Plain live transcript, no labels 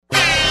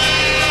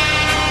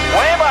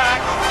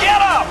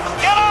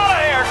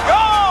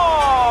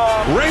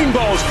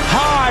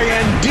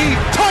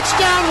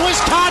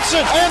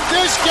Wisconsin, and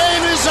this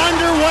game is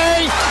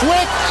underway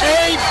with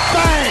a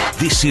bang.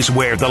 This is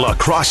where the La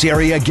Crosse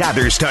area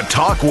gathers to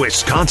talk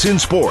Wisconsin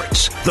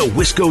sports. The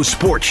Wisco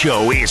Sports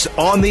Show is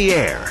on the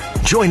air.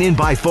 Join in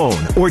by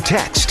phone or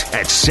text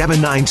at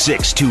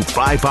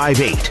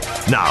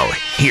 796-2558. Now,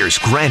 here's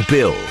Grant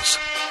Bills.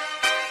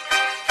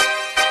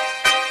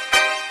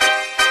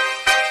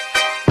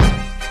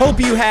 Hope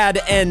you had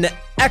an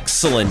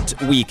excellent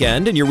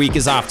weekend and your week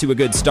is off to a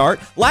good start.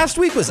 Last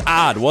week was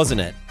odd, wasn't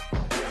it?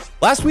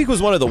 Last week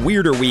was one of the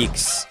weirder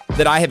weeks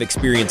that I have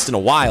experienced in a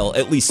while,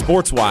 at least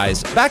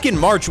sports-wise. Back in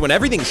March when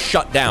everything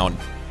shut down,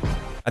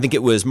 I think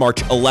it was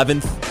March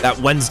 11th, that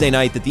Wednesday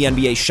night that the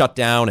NBA shut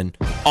down and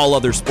all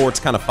other sports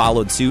kind of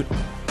followed suit.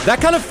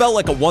 That kind of felt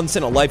like a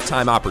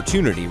once-in-a-lifetime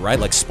opportunity, right?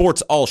 Like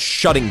sports all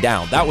shutting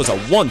down. That was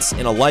a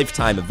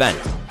once-in-a-lifetime event.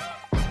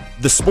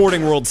 The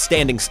sporting world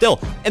standing still.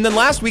 And then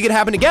last week it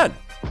happened again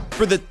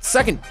for the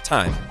second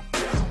time.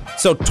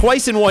 So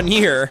twice in 1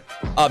 year,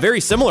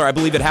 very similar. I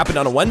believe it happened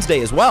on a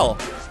Wednesday as well.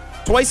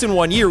 Twice in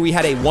 1 year, we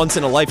had a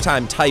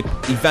once-in-a-lifetime type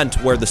event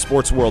where the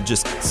sports world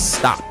just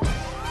stopped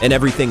and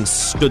everything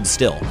stood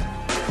still.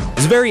 It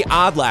was very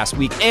odd last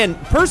week. And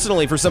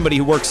personally, for somebody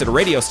who works at a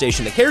radio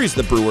station that carries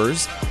the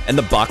Brewers and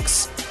the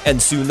Bucks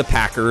and soon the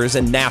Packers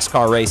and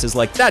NASCAR races,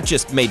 like that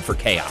just made for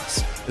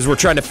chaos. As we're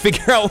trying to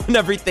figure out when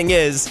everything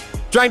is,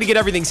 trying to get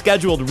everything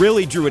scheduled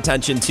really drew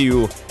attention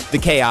to the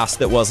chaos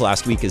that was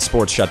last week as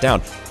sports shut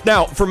down.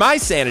 Now, for my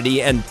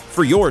sanity and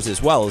for yours as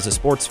well as a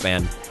sports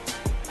fan,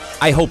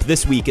 I hope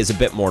this week is a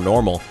bit more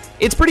normal.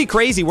 It's pretty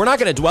crazy. We're not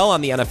going to dwell on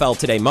the NFL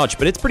today much,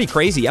 but it's pretty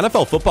crazy.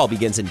 NFL football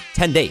begins in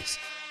 10 days.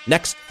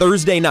 Next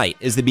Thursday night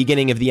is the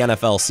beginning of the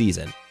NFL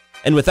season.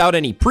 And without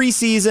any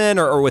preseason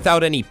or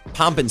without any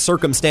pomp and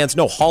circumstance,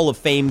 no Hall of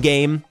Fame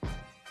game,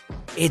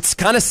 it's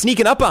kind of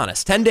sneaking up on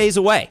us. 10 days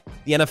away.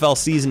 The NFL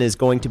season is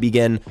going to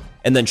begin,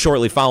 and then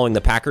shortly following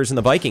the Packers and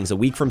the Vikings a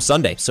week from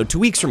Sunday. So 2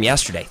 weeks from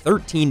yesterday,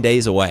 13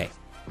 days away.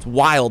 It's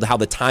wild how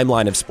the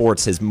timeline of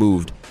sports has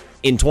moved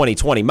in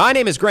 2020. My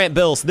name is Grant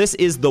Bills. This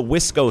is the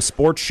Wisco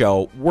Sports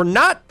Show. We're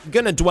not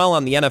going to dwell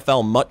on the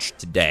NFL much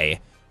today.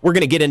 We're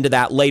going to get into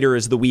that later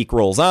as the week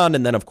rolls on,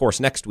 and then, of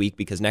course, next week,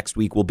 because next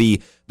week will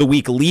be the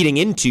week leading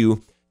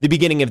into the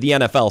beginning of the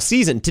NFL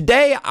season.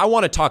 Today, I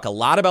want to talk a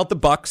lot about the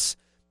Bucks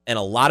and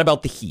a lot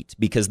about the Heat,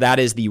 because that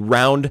is the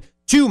round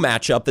 2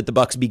 matchup that the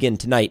Bucks begin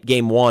tonight.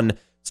 Game 1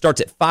 starts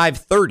at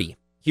 5:30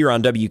 here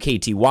on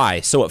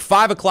WKTY. So at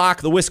 5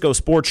 o'clock, the Wisco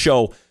Sports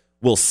Show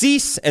will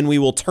cease, and we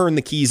will turn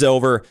the keys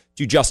over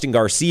to Justin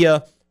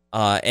Garcia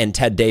and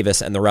Ted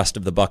Davis and the rest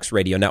of the Bucks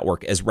radio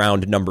network as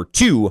round number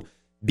 2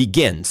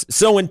 begins.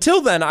 So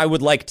until then, I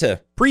would like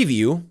to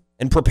preview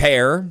and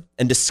prepare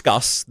and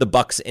discuss the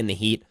Bucks and the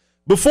Heat.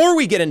 Before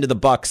we get into the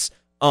Bucks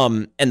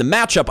and the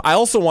matchup, I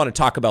also want to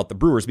talk about the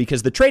Brewers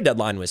because the trade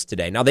deadline was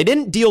today. Now, they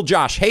didn't deal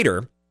Josh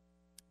Hader,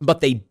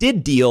 but they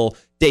did deal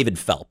David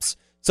Phelps.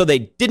 So they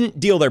didn't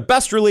deal their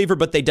best reliever,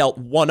 but they dealt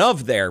one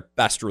of their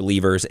best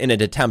relievers in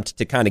an attempt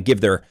to kind of give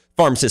their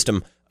farm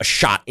system a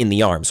shot in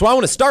the arm. So I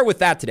want to start with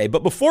that today.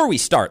 But before we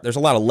start, there's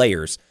a lot of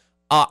layers.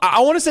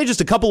 I want to say just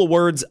a couple of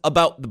words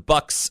about the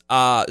Bucks'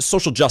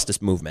 social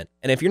justice movement.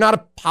 And if you're not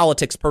a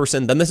politics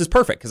person, then this is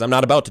perfect because I'm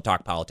not about to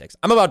talk politics.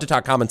 I'm about to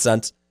talk common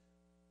sense.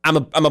 I'm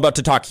about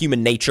to talk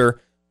human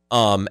nature.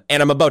 And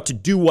I'm about to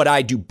do what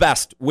I do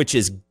best, which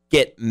is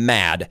get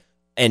mad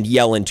and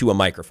yell into a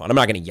microphone. I'm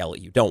not going to yell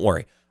at you. Don't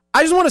worry.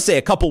 I just want to say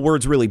a couple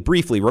words really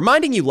briefly,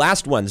 reminding you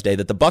last Wednesday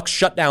that the Bucks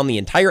shut down the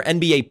entire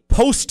NBA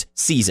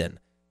postseason.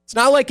 It's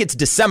not like it's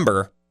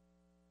December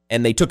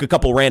and they took a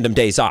couple random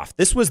days off.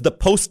 This was the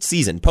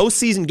postseason.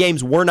 Postseason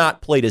games were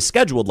not played as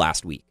scheduled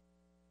last week.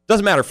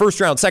 Doesn't matter.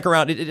 First round, second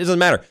round, it doesn't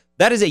matter.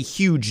 That is a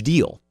huge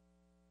deal.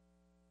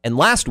 And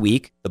last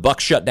week, the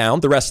Bucks shut down.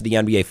 The rest of the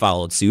NBA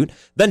followed suit.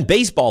 Then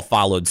baseball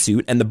followed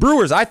suit. And the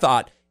Brewers, I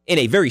thought, in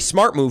a very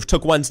smart move,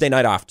 took Wednesday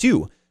night off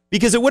too.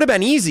 Because it would have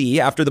been easy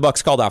after the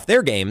Bucks called off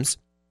their games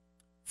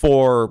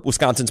for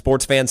Wisconsin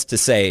sports fans to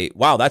say,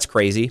 wow, that's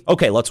crazy.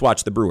 Okay, let's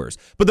watch the Brewers.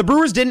 But the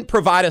Brewers didn't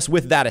provide us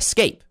with that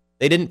escape.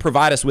 They didn't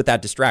provide us with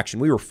that distraction.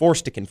 We were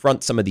forced to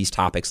confront some of these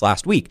topics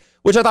last week,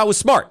 which I thought was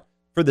smart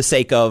for the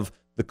sake of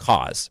the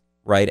cause,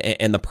 right?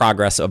 And the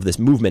progress of this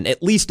movement,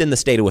 at least in the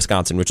state of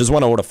Wisconsin, which is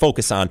what I want to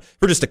focus on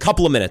for just a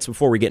couple of minutes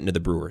before we get into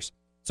the Brewers.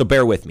 So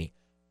bear with me.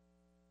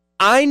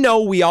 I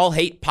know we all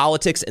hate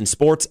politics and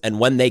sports and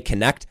when they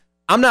connect.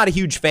 I'm not a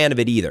huge fan of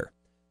it either.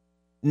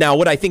 Now,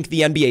 what I think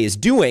the NBA is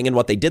doing and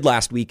what they did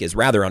last week is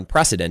rather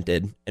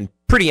unprecedented and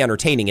pretty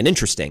entertaining and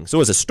interesting.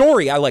 So as a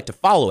story, I like to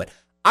follow it.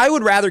 I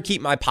would rather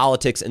keep my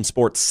politics and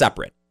sports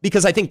separate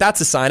because I think that's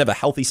a sign of a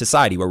healthy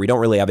society where we don't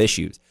really have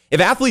issues. If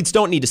athletes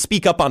don't need to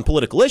speak up on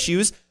political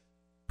issues,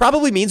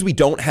 probably means we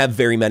don't have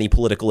very many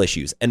political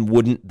issues. And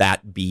wouldn't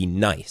that be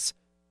nice?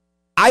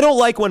 I don't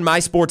like when my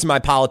sports and my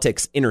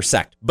politics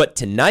intersect. But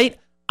tonight,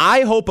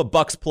 I hope a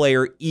Bucks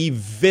player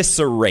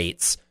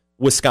eviscerates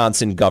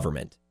Wisconsin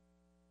government.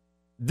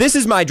 This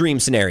is my dream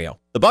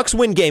scenario. The Bucks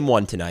win game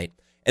 1 tonight.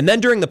 And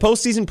then during the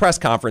postseason press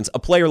conference, a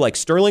player like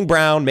Sterling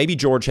Brown, maybe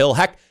George Hill,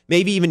 heck,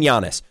 maybe even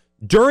Giannis,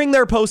 during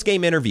their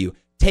postgame interview,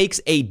 takes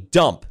a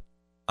dump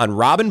on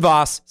Robin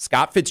Voss,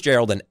 Scott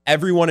Fitzgerald, and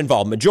everyone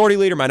involved, majority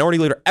leader, minority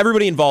leader,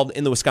 everybody involved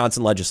in the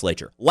Wisconsin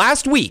legislature.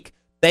 Last week,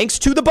 thanks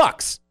to the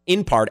Bucks,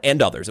 in part,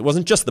 and others, it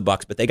wasn't just the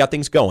Bucks, but they got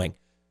things going,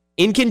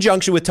 in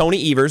conjunction with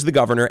Tony Evers, the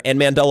governor,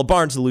 and Mandela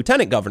Barnes, the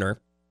lieutenant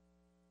governor,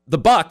 the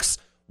Bucks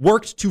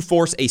worked to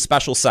force a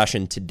special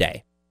session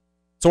today.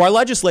 So our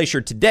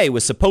legislature today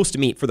was supposed to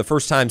meet for the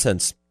first time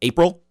since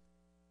April,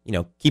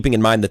 keeping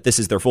in mind that this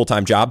is their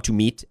full-time job to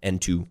meet and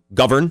to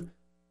govern.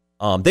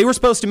 They were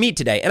supposed to meet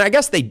today, and I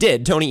guess they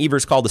did. Tony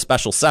Evers called a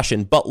special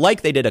session, but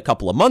like they did a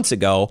couple of months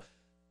ago,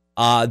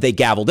 they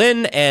gavelled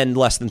in, and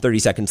less than 30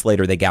 seconds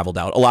later, they gavelled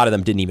out. A lot of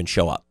them didn't even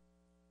show up.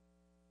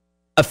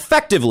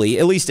 Effectively,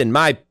 at least in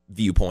my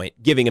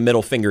viewpoint, giving a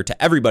middle finger to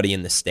everybody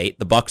in the state,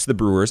 the Bucks, the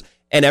Brewers,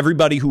 and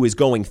everybody who is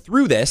going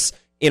through this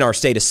in our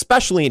state,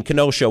 especially in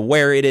Kenosha,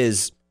 where it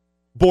is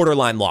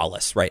borderline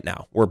lawless right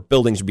now, where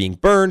buildings are being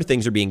burned,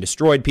 things are being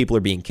destroyed, people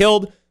are being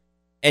killed,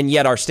 and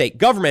yet our state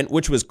government,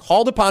 which was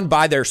called upon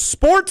by their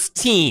sports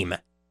team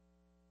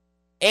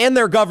and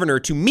their governor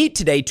to meet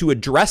today to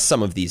address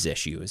some of these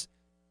issues,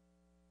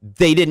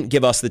 they didn't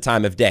give us the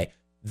time of day.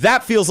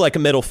 That feels like a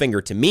middle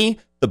finger to me.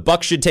 The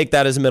Bucks should take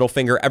that as a middle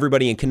finger.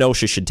 Everybody in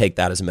Kenosha should take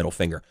that as a middle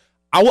finger.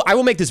 I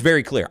will make this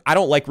very clear. I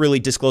don't like really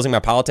disclosing my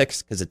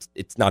politics because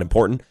it's not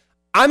important.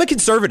 I'm a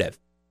conservative.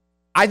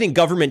 I think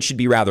government should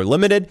be rather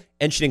limited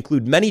and should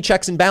include many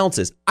checks and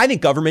balances. I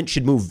think government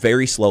should move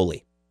very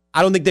slowly.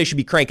 I don't think they should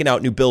be cranking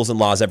out new bills and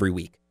laws every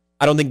week.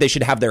 I don't think they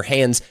should have their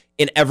hands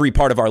in every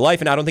part of our life,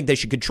 and I don't think they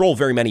should control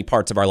very many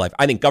parts of our life.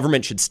 I think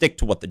government should stick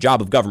to what the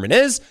job of government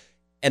is,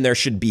 and there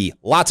should be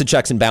lots of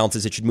checks and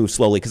balances. It should move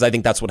slowly because I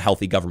think that's what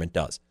healthy government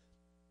does.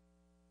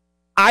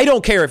 I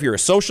don't care if you're a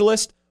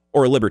socialist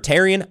or a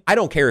libertarian. I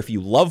don't care if you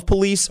love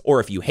police or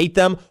if you hate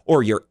them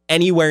or you're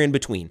anywhere in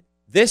between.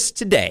 This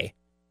today,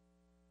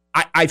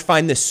 I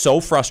find this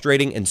so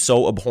frustrating and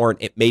so abhorrent.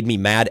 It made me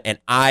mad, and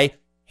I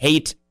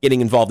hate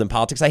getting involved in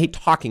politics. I hate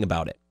talking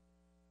about it.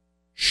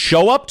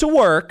 Show up to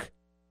work.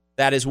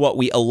 That is what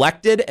we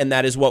elected, and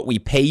that is what we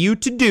pay you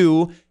to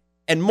do.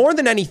 And more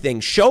than anything,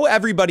 show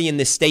everybody in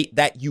this state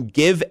that you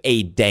give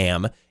a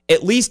damn.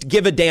 At least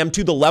give a damn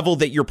to the level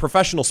that your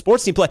professional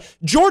sports team play.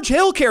 George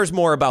Hill cares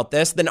more about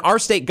this than our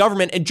state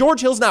government, and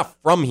George Hill's not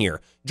from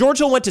here. George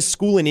Hill went to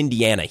school in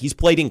Indiana. He's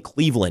played in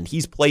Cleveland.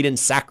 He's played in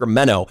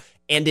Sacramento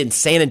and in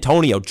San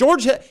Antonio.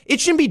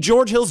 It shouldn't be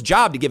George Hill's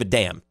job to give a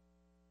damn.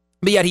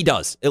 But yet he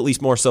does, at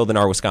least more so than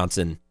our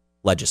Wisconsin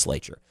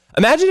legislature.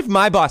 Imagine if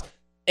my boss,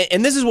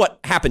 and this is what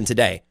happened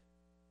today,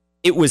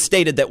 it was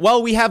stated that,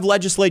 well, we have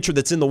legislature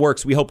that's in the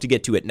works. We hope to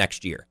get to it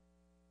next year.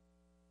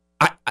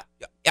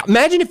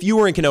 Imagine if you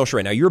were in Kenosha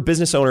right now. You're a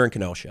business owner in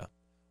Kenosha,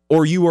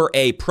 or you were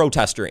a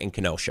protester in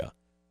Kenosha.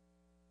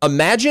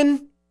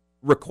 Imagine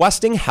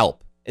requesting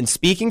help and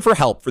speaking for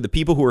help for the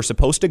people who are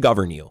supposed to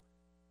govern you,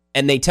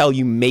 and they tell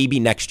you maybe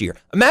next year.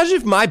 Imagine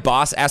if my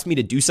boss asked me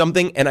to do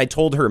something and I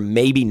told her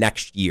maybe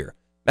next year.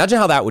 Imagine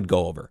how that would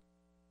go over.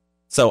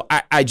 So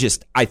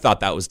I thought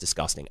that was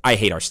disgusting. I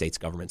hate our state's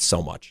government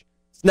so much.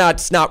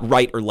 It's not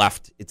right or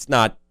left. It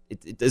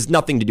has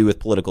nothing to do with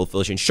political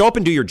affiliation. Show up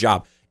and do your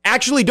job.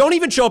 Actually, don't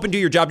even show up and do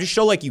your job. Just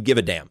show like you give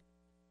a damn.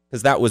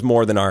 Because that was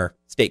more than our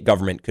state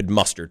government could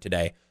muster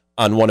today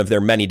on one of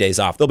their many days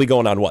off. They'll be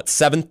going on, what,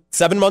 7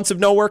 months of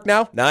no work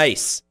now?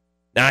 Nice.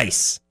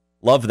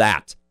 Love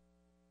that.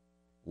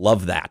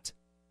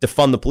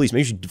 Defund the police.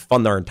 Maybe you should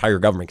defund our entire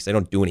government because they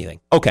don't do anything.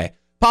 Okay,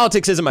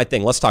 politics isn't my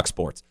thing. Let's talk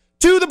sports.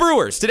 To the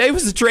Brewers. Today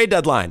was the trade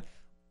deadline,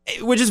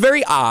 which is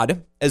very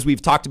odd, as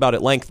we've talked about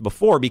at length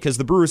before, because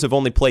the Brewers have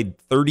only played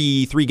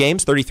 33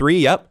 games, 33,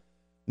 yep.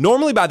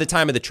 Normally by the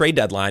time of the trade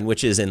deadline,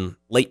 which is in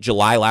late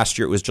July, last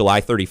year it was July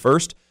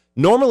 31st,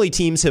 normally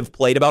teams have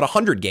played about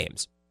 100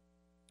 games,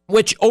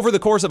 which over the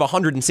course of a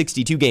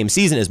 162-game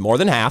season is more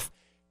than half,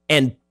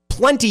 and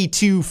plenty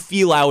to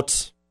feel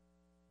out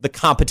the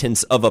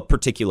competence of a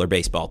particular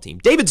baseball team.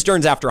 David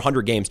Stearns, after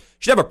 100 games,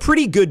 should have a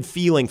pretty good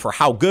feeling for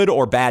how good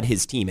or bad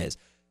his team is.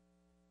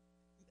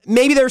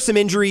 Maybe there's some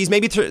injuries,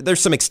 maybe there's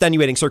some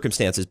extenuating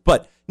circumstances,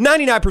 but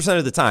 99%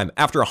 of the time,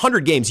 after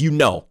 100 games, you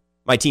know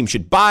my team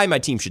should buy, my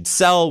team should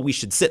sell, we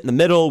should sit in the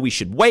middle, we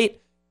should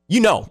wait.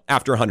 You know,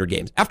 after 100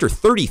 games. After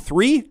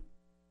 33,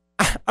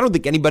 I don't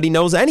think anybody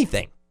knows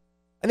anything.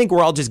 I think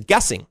we're all just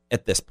guessing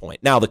at this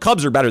point. Now, the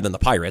Cubs are better than the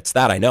Pirates,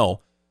 that I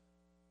know.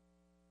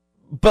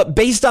 But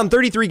based on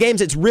 33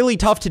 games, it's really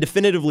tough to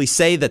definitively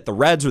say that the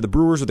Reds or the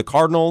Brewers or the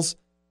Cardinals,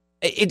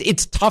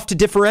 it's tough to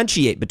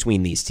differentiate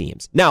between these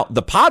teams. Now,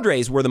 the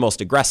Padres were the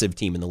most aggressive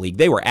team in the league.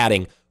 They were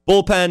adding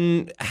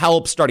bullpen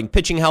help, starting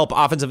pitching help,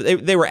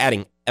 offensive. They were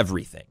adding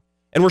everything.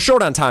 And we're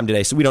short on time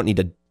today, so we don't need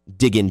to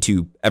dig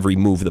into every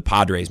move the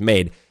Padres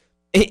made.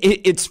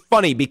 It's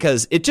funny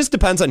because it just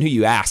depends on who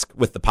you ask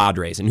with the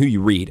Padres and who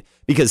you read.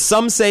 Because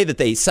some say that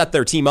they set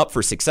their team up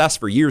for success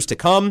for years to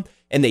come,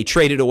 and they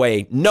traded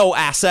away no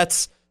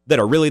assets that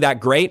are really that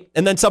great.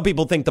 And then some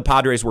people think the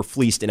Padres were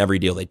fleeced in every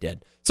deal they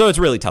did. So it's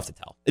really tough to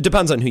tell. It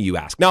depends on who you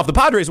ask. Now, if the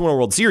Padres win a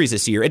World Series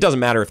this year, it doesn't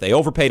matter if they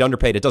overpaid,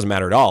 underpaid. It doesn't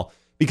matter at all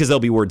because they'll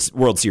be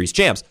World Series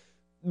champs.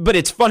 But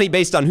it's funny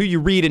based on who you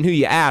read and who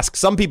you ask.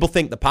 Some people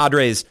think the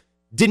Padres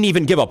didn't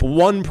even give up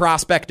one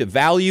prospect of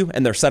value,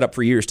 and they're set up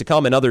for years to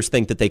come, and others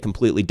think that they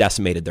completely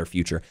decimated their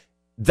future.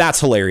 That's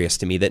hilarious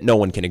to me that no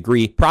one can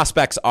agree.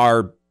 Prospects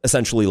are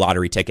essentially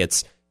lottery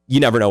tickets. You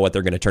never know what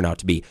they're going to turn out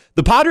to be.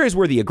 The Padres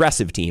were the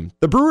aggressive team.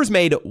 The Brewers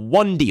made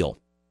one deal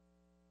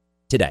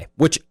today,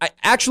 which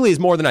actually is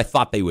more than I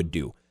thought they would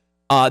do.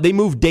 They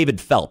moved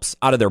David Phelps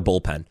out of their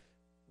bullpen,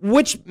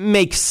 which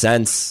makes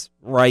sense,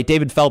 right?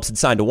 David Phelps had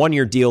signed a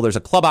 1-year deal. There's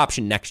a club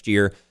option next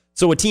year.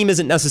 So a team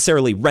isn't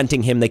necessarily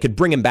renting him. They could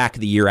bring him back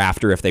the year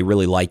after if they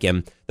really like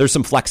him. There's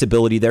some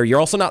flexibility there. You're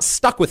also not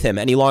stuck with him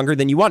any longer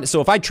than you want.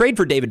 So if I trade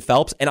for David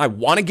Phelps and I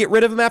want to get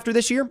rid of him after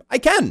this year, I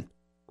can,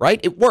 right?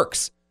 It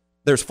works.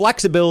 There's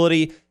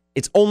flexibility.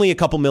 It's only a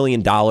couple $1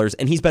 million,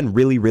 and he's been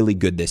really, really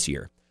good this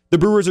year. The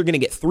Brewers are going to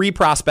get 3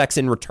 prospects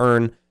in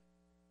return.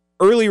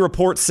 Early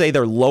reports say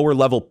they're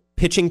lower-level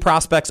pitching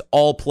prospects,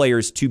 all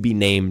players to be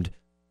named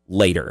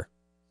later.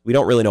 We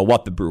don't really know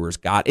what the Brewers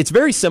got. It's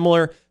very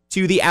similar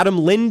to the Adam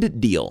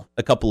Lind deal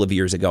a couple of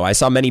years ago. I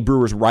saw many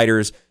Brewers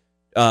writers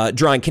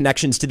drawing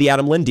connections to the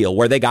Adam Lind deal,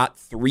 where they got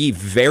 3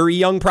 very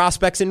young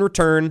prospects in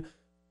return,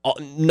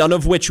 none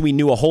of which we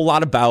knew a whole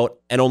lot about,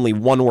 and only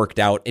one worked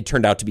out. It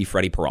turned out to be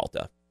Freddie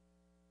Peralta.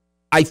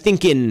 I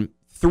think in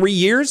 3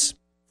 years,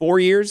 4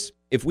 years,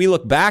 if we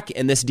look back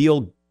and this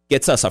deal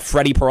gets us a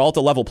Freddie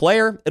Peralta level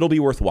player, it'll be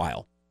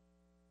worthwhile.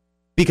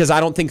 Because I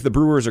don't think the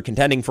Brewers are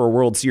contending for a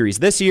World Series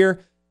this year.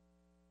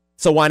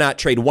 So why not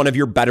trade one of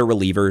your better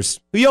relievers,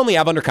 who you only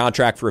have under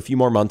contract for a few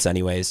more months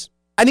anyways?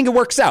 I think it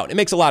works out. It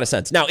makes a lot of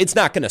sense. Now, it's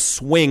not going to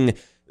swing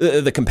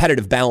the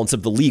competitive balance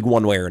of the league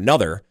one way or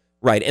another,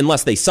 right?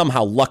 Unless they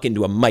somehow luck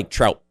into a Mike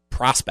Trout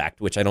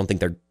prospect, which I don't think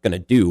they're going to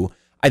do.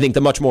 I think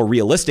the much more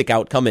realistic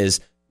outcome is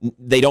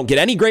they don't get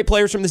any great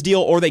players from this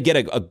deal, or they get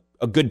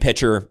a good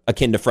pitcher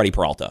akin to Freddie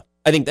Peralta.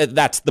 I think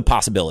that's the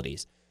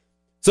possibilities.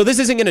 So this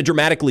isn't going to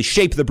dramatically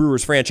shape the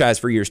Brewers franchise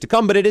for years to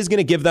come, but it is going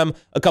to give them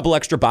a couple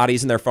extra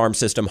bodies in their farm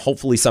system.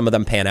 Hopefully some of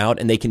them pan out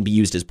and they can be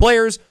used as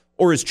players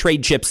or as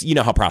trade chips. You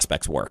know how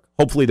prospects work.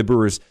 Hopefully the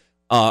Brewers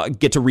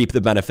get to reap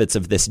the benefits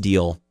of this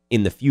deal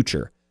in the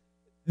future.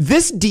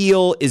 This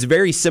deal is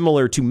very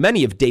similar to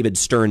many of David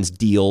Stern's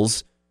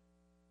deals,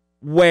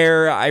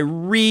 where I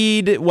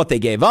read what they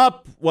gave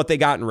up, what they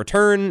got in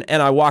return,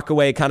 and I walk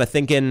away kind of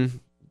thinking,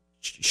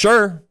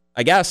 sure,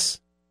 I guess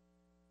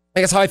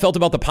how I felt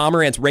about the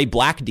Pomerantz-Ray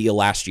Black deal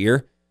last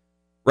year,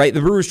 right?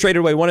 The Brewers traded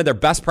away one of their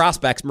best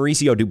prospects,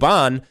 Mauricio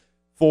Dubon,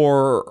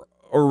 for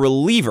a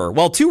reliever.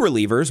 Well, 2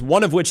 relievers,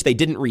 one of which they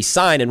didn't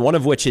re-sign and one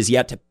of which is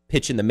yet to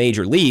pitch in the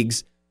major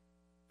leagues.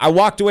 I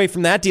walked away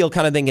from that deal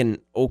kind of thinking,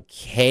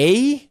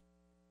 okay,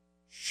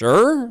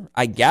 sure,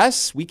 I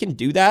guess we can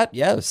do that.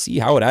 Yeah, see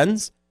how it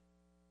ends.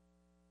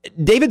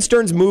 David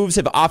Stern's moves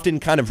have often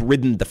kind of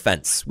ridden the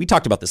fence. We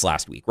talked about this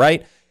last week,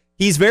 right?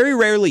 He's very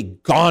rarely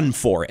gone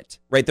for it,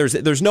 right?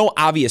 There's no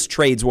obvious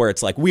trades where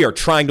it's like, we are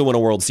trying to win a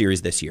World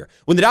Series this year.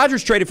 When the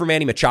Dodgers traded for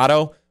Manny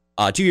Machado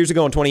 2 years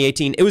ago in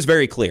 2018, it was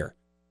very clear.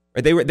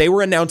 Right? They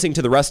were announcing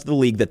to the rest of the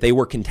league that they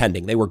were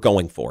contending. They were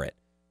going for it.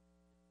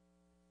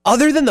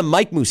 Other than the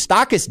Mike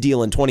Moustakas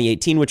deal in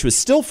 2018, which was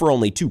still for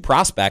only 2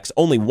 prospects,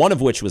 only one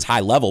of which was high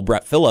level,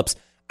 Brett Phillips,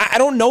 I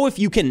don't know if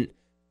you can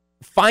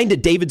find a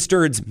David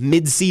Stearns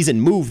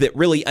mid-season move that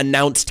really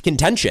announced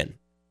contention.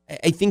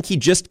 I think he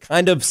just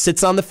kind of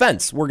sits on the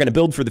fence. We're going to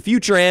build for the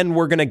future and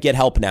we're going to get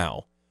help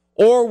now.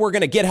 Or we're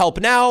going to get help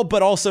now,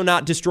 but also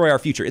not destroy our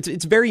future.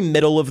 It's very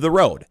middle of the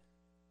road,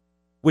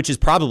 which is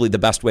probably the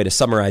best way to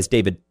summarize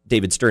David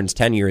Stearns'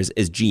 tenure as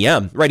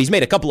GM. Right? He's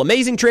made a couple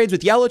amazing trades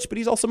with Yelich, but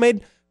he's also made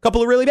a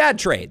couple of really bad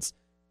trades.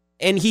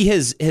 And he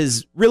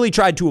has really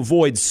tried to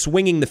avoid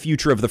swinging the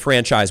future of the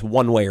franchise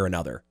one way or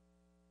another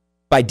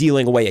by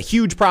dealing away a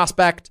huge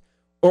prospect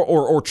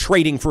or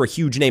trading for a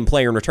huge name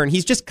player in return.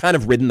 He's just kind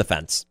of ridden the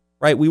fence.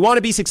 Right? We want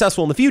to be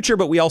successful in the future,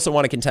 but we also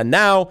want to contend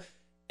now,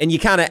 and you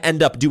kind of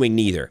end up doing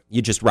neither.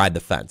 You just ride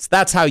the fence.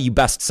 That's how you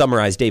best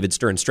summarize David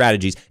Stern's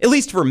strategies, at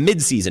least for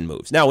mid-season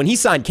moves. Now, when he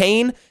signed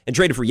Kane and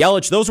traded for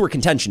Yelich, those were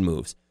contention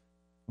moves.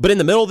 But in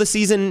the middle of the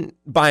season,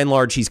 by and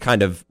large, he's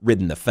kind of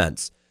ridden the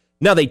fence.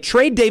 Now, they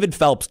trade David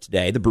Phelps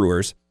today, the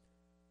Brewers,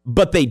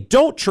 but they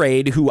don't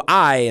trade who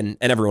I and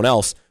everyone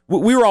else,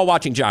 we were all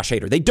watching Josh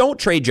Hader. They don't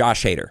trade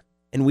Josh Hader.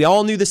 And we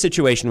all knew the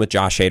situation with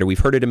Josh Hader. We've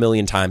heard it a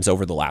million times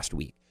over the last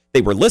week. They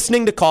were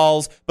listening to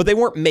calls, but they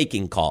weren't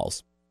making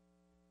calls.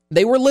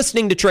 They were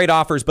listening to trade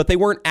offers, but they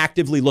weren't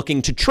actively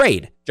looking to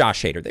trade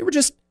Josh Hader. They were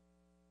just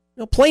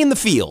playing the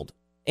field,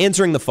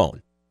 answering the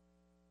phone.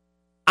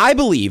 I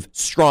believe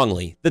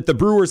strongly that the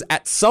Brewers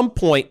at some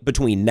point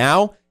between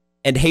now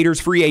and Hader's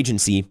free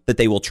agency that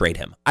they will trade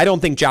him. I don't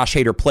think Josh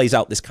Hader plays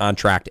out this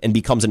contract and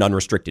becomes an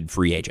unrestricted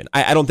free agent.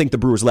 I don't think the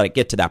Brewers let it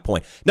get to that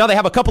point. Now they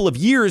have a couple of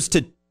years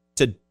to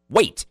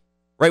wait,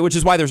 right? Which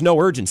is why there's no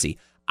urgency.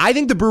 I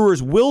think the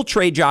Brewers will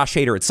trade Josh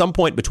Hader at some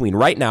point between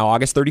right now,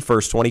 August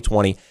 31st,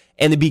 2020,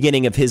 and the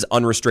beginning of his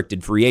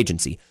unrestricted free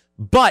agency.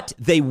 But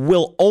they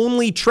will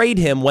only trade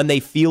him when they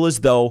feel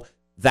as though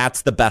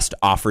that's the best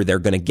offer they're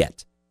going to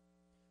get.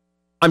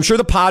 I'm sure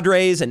the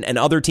Padres and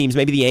other teams,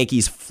 maybe the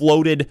Yankees,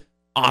 floated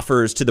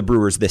offers to the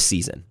Brewers this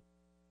season.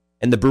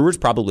 And the Brewers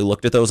probably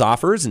looked at those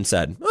offers and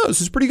said, oh,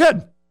 this is pretty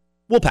good.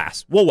 We'll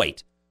pass. We'll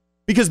wait.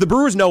 Because the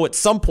Brewers know at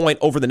some point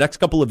over the next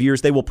couple of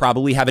years, they will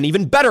probably have an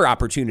even better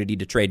opportunity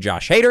to trade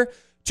Josh Hader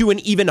to an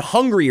even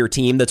hungrier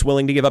team that's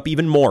willing to give up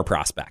even more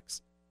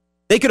prospects.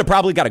 They could have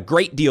probably got a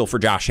great deal for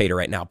Josh Hader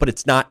right now, but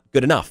it's not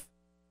good enough.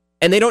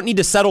 And they don't need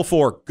to settle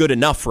for good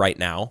enough right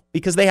now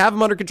because they have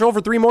him under control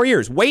for 3 more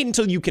years. Wait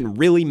until you can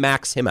really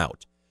max him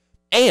out.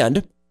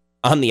 And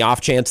on the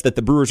off chance that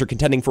the Brewers are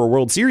contending for a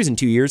World Series in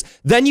 2 years,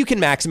 then you can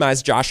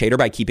maximize Josh Hader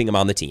by keeping him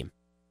on the team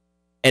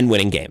and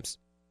winning games.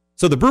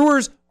 So the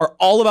Brewers are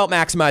all about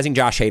maximizing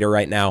Josh Hader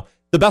right now.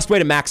 The best way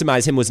to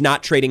maximize him was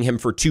not trading him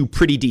for 2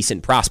 pretty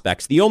decent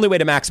prospects. The only way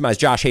to maximize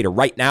Josh Hader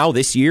right now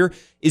this year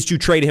is to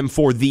trade him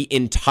for the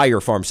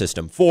entire farm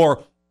system,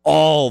 for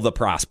all the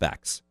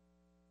prospects.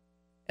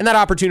 And that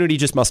opportunity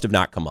just must have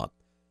not come up.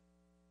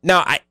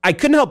 Now, I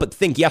couldn't help but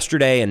think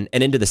yesterday and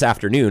into this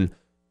afternoon,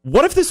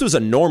 what if this was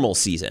a normal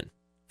season?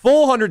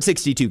 Full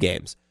 162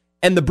 games.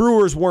 And the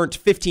Brewers weren't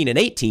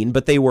 15-18,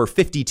 but they were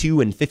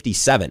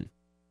 52-57.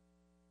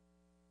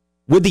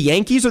 Would the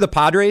Yankees or the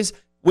Padres,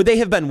 would they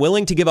have been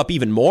willing to give up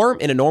even more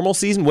in a normal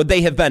season? Would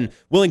they have been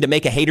willing to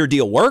make a Hader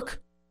deal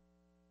work?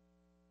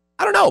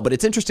 I don't know, but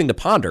it's interesting to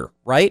ponder,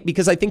 right?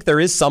 Because I think there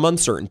is some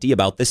uncertainty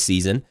about this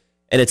season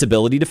and its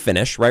ability to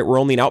finish, right? We're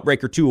only an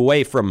outbreak or 2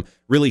 away from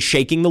really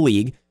shaking the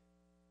league.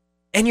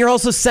 And you're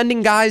also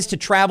sending guys to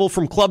travel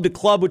from club to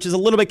club, which is a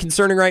little bit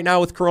concerning right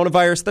now with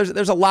coronavirus.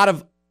 There's a lot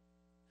of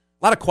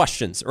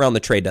questions around the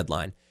trade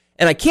deadline.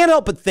 And I can't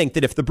help but think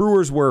that if the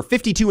Brewers were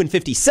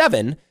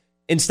 52-57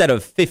 instead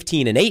of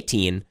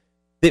 15-18,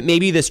 that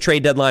maybe this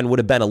trade deadline would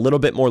have been a little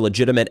bit more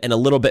legitimate and a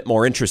little bit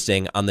more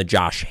interesting on the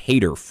Josh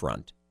Hader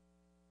front.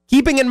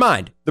 Keeping in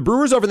mind, the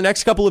Brewers over the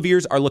next couple of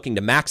years are looking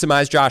to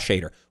maximize Josh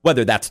Hader,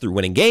 whether that's through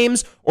winning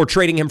games or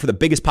trading him for the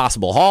biggest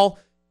possible haul.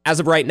 As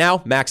of right now,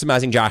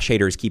 maximizing Josh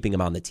Hader is keeping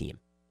him on the team.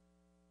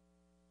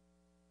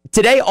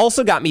 Today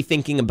also got me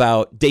thinking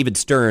about David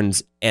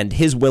Stearns and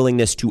his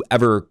willingness to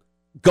ever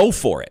go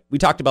for it. We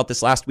talked about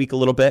this last week a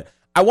little bit.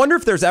 I wonder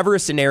if there's ever a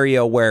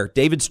scenario where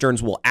David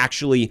Stearns will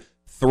actually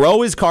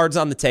throw his cards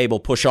on the table,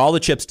 push all the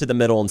chips to the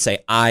middle, and say,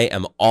 I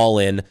am all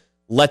in.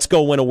 Let's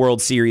go win a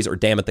World Series or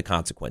damn it, the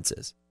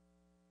consequences.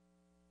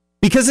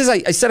 Because as I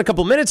said a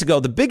couple minutes ago,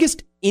 the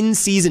biggest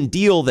in-season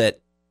deal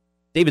that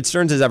David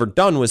Stearns has ever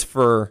done was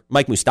for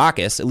Mike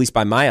Moustakas, at least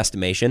by my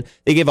estimation.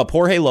 They gave up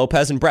Jorge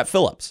Lopez and Brett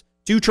Phillips,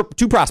 two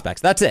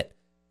prospects. That's it.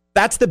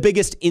 That's the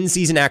biggest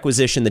in-season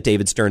acquisition that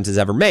David Stearns has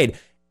ever made.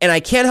 And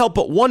I can't help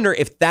but wonder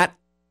if that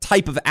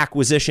type of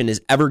acquisition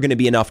is ever going to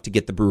be enough to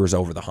get the Brewers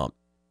over the hump.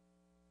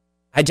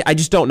 I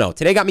just don't know.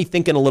 Today got me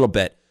thinking a little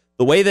bit.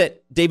 The way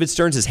that David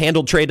Stearns has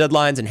handled trade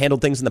deadlines and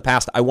handled things in the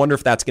past, I wonder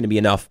if that's going to be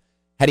enough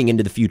heading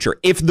into the future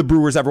if the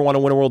Brewers ever want to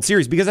win a World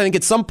Series. Because I think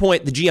at some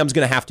point the GM's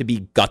going to have to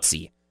be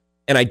gutsy.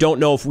 And I don't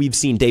know if we've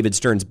seen David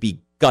Stearns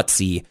be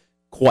gutsy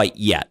quite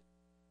yet.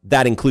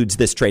 That includes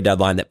this trade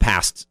deadline that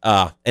passed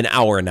an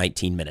hour and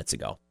 19 minutes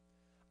ago.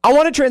 I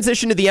want to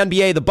transition to the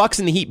NBA. The Bucks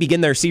and the Heat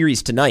begin their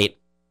series tonight.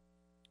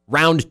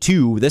 Round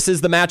 2. This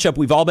is the matchup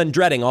we've all been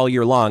dreading all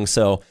year long.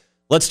 So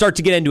let's start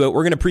to get into it.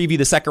 We're going to preview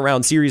the second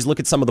round series, look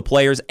at some of the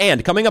players.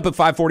 And coming up at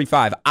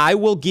 5:45, I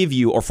will give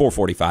you, or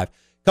 4:45,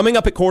 coming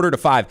up at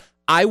 4:45,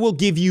 I will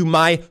give you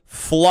my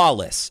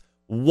flawless,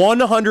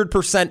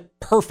 100%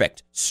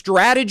 perfect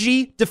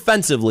strategy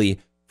defensively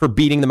for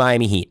beating the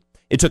Miami Heat.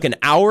 It took an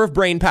hour of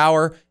brain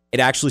power. It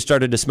actually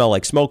started to smell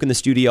like smoke in the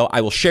studio.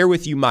 I will share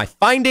with you my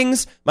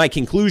findings, my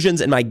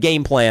conclusions, and my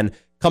game plan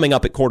coming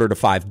up at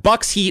 4:45.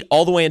 Bucks Heat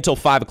all the way until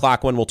 5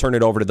 o'clock when we'll turn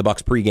it over to the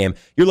Bucks pregame.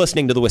 You're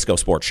listening to the Wisco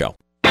Sports Show.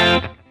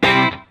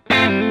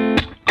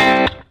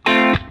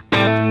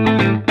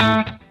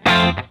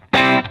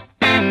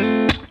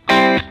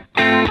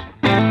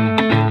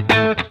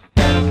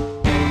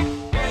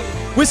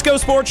 Wisco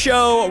Sports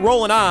Show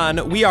rolling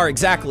on. We are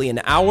exactly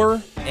an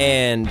hour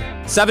and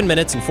 7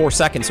 minutes and 4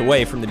 seconds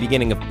away from the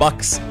beginning of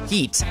Bucks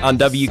Heat on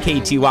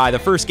WKTY, the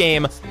first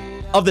game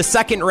of the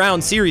second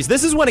round series.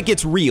 This is when it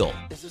gets real.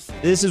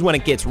 This is when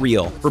it gets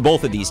real for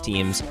both of these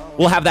teams.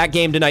 We'll have that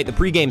game tonight. The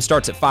pregame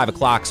starts at 5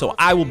 o'clock, so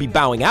I will be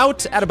bowing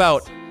out at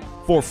about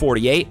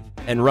 4:48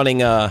 and running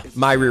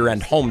my rear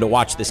end home to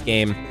watch this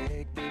game.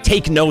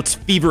 Take notes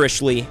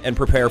feverishly and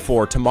prepare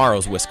for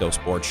tomorrow's Wisco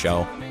Sports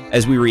Show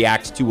as we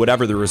react to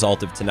whatever the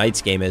result of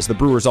tonight's game is. The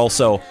Brewers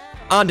also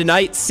on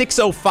tonight,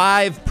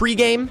 6:05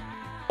 pregame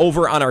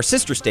over on our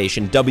sister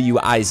station,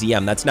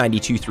 WIZM. That's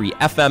 92.3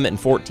 FM and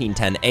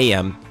 1410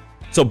 AM.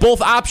 So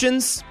both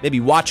options,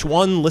 maybe watch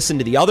one, listen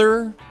to the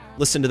other,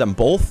 listen to them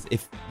both.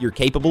 If you're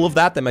capable of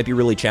that, that might be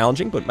really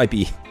challenging, but might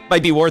be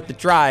worth the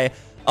try.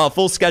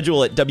 Full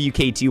schedule at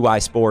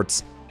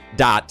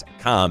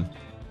WKTYsports.com.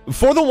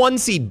 For the 1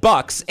 seed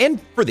Bucks, and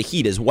for the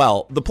Heat as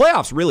well, the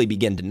playoffs really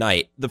begin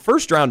tonight. The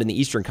first round in the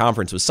Eastern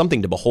Conference was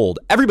something to behold.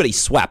 Everybody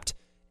swept,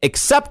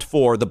 except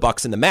for the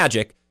Bucks and the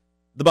Magic.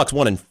 The Bucks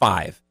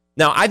 1-5.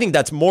 Now, I think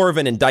that's more of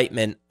an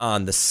indictment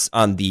on the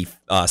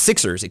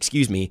Sixers,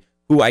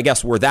 who I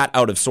guess were that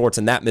out of sorts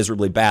and that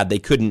miserably bad. They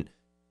couldn't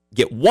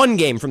get one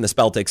game from the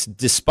Celtics,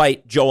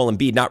 despite Joel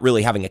Embiid not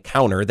really having a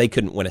counter. They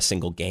couldn't win a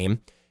single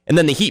game. And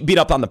then the Heat beat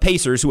up on the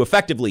Pacers, who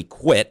effectively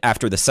quit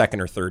after the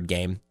second or third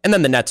game. And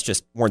then the Nets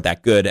just weren't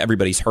that good.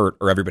 Everybody's hurt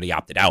or everybody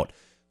opted out.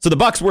 So the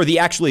Bucks were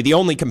actually the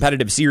only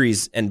competitive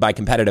series, and by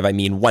competitive I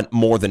mean went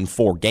more than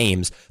 4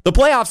 games. The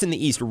playoffs in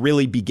the East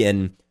really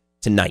begin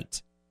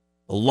tonight.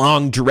 A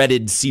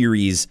long-dreaded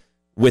series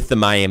with the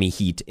Miami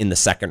Heat in the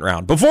second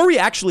round. Before we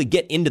actually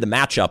get into the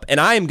matchup, and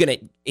I am going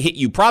to hit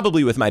you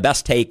probably with my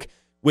best take,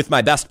 with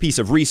my best piece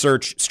of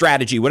research,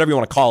 strategy, whatever you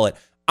want to call it,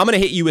 I'm going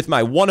to hit you with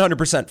my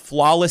 100%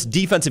 flawless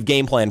defensive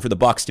game plan for the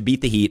Bucks to beat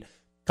the Heat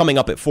coming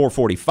up at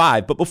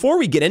 4:45. But before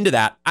we get into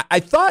that, I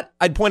thought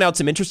I'd point out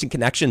some interesting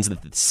connections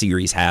that the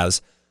series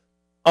has.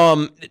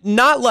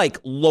 Not like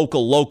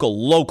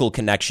local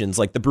connections,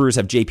 like the Brewers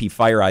have JP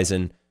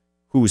Fireeisen,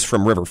 who's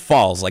from River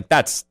Falls. Like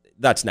that's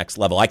next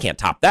level. I can't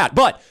top that.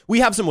 But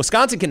we have some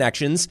Wisconsin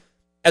connections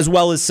as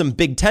well as some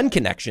Big Ten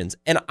connections.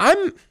 And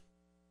I'm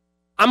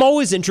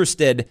always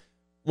interested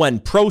when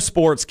pro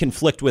sports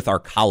conflict with our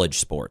college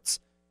sports.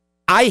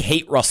 I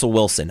hate Russell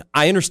Wilson.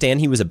 I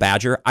understand he was a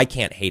Badger. I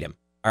can't hate him.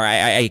 Or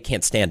I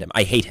can't stand him.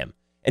 I hate him.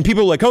 And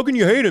people are like, how can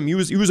you hate him? He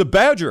was a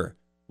Badger.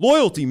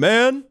 Loyalty,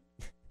 man.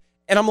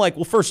 And I'm like,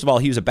 well, first of all,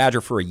 he was a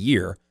Badger for a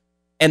year.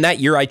 And that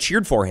year I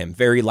cheered for him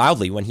very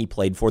loudly when he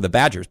played for the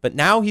Badgers. But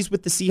now he's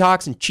with the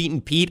Seahawks and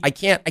Cheatin' Pete. I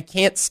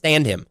can't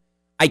stand him.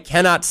 I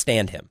cannot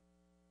stand him.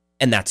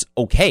 And that's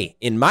okay,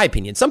 in my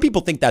opinion. Some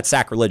people think that's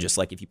sacrilegious.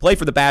 Like if you play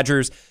for the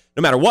Badgers,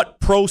 no matter what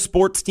pro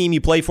sports team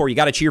you play for, you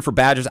got to cheer for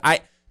Badgers. I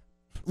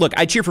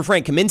cheer for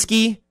Frank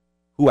Kaminsky,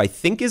 who I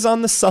think is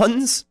on the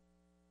Suns.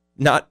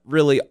 Not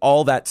really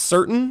all that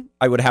certain.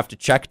 I would have to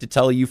check to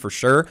tell you for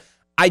sure.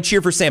 I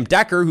cheer for Sam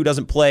Decker, who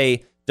doesn't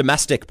play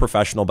domestic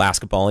professional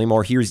basketball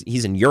anymore.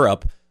 He's in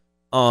Europe.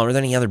 Are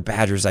there any other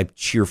Badgers I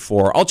cheer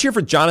for? I'll cheer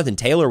for Jonathan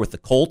Taylor with the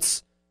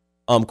Colts.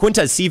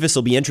 Quintez Cephas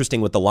will be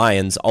interesting with the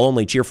Lions. I'll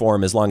only cheer for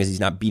him as long as he's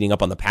not beating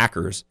up on the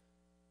Packers.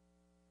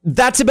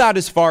 That's about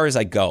as far as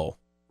I go,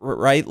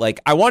 right? Like,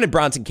 I wanted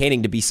Bronson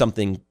Koenig to be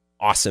something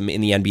awesome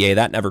in the NBA.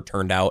 That never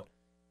turned out.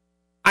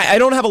 I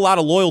don't have a lot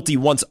of loyalty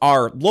once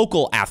our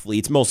local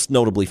athletes, most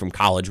notably from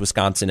college,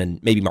 Wisconsin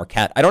and maybe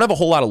Marquette, I don't have a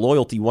whole lot of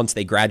loyalty once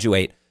they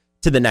graduate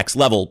to the next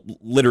level,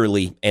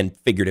 literally and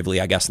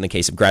figuratively, I guess, in the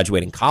case of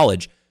graduating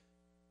college.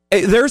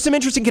 There are some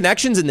interesting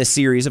connections in this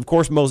series. Of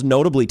course, most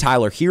notably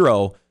Tyler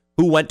Hero,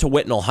 who went to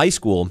Whitnall High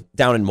School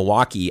down in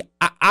Milwaukee.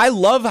 I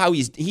love how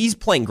he's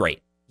playing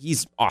great.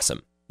 He's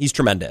awesome. He's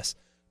tremendous.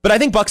 But I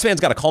think Bucks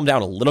fans got to calm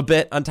down a little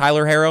bit on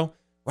Tyler Hero.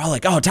 We're all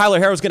like, oh, Tyler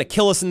Harrow's going to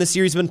kill us in this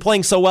series. He's been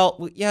playing so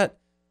well. Yeah,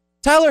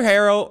 Tyler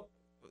Harrow,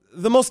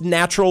 the most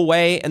natural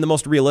way and the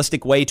most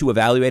realistic way to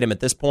evaluate him at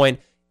this point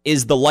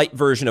is the light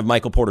version of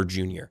Michael Porter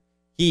Jr.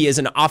 He is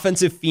an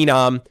offensive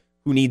phenom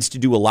who needs to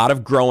do a lot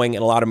of growing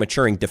and a lot of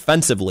maturing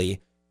defensively.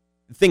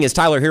 The thing is,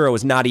 Tyler Hero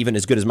is not even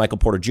as good as Michael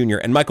Porter Jr.,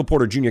 and Michael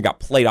Porter Jr. got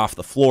played off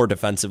the floor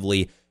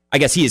defensively. I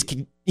guess he's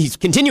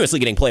continuously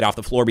getting played off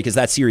the floor because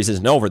that series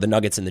isn't over, the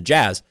Nuggets and the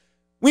Jazz.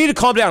 We need to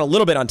calm down a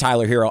little bit on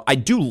Tyler Hero. I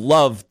do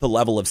love the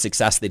level of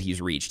success that he's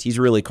reached. He's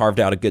really carved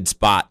out a good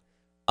spot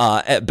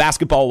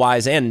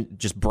basketball-wise and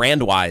just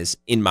brand-wise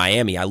in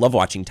Miami. I love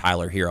watching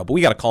Tyler Hero, but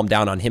we got to calm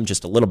down on him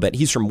just a little bit.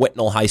 He's from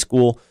Whitnall High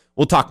School.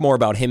 We'll talk more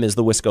about him as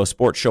the Wisco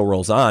Sports Show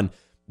rolls on.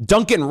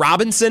 Duncan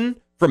Robinson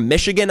from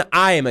Michigan.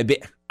 I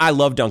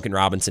love Duncan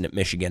Robinson at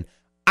Michigan.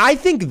 I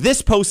think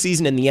this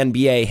postseason in the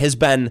NBA has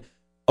been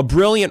a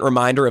brilliant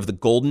reminder of the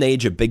golden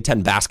age of Big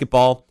Ten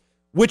basketball,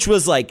 which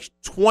was like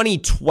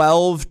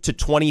 2012 to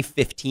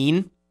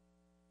 2015,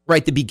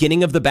 right? The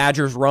beginning of the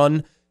Badgers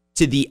run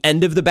to the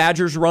end of the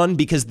Badgers run,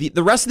 because the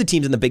rest of the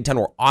teams in the Big Ten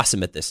were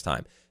awesome at this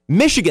time.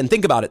 Michigan,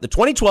 think about it. The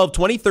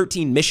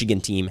 2012-2013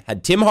 Michigan team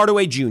had Tim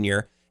Hardaway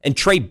Jr. and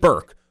Trey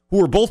Burke, who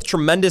were both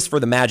tremendous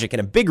for the Magic and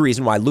a big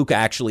reason why Luka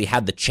actually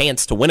had the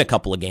chance to win a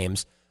couple of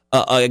games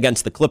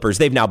against the Clippers.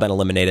 They've now been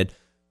eliminated.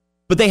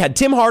 But they had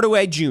Tim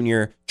Hardaway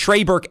Jr.,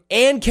 Trey Burke,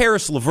 and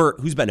Karis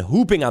LeVert, who's been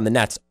hooping on the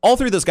Nets. All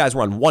three of those guys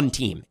were on one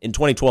team in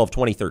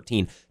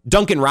 2012-2013.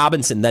 Duncan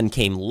Robinson then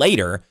came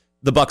later.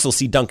 The Bucks will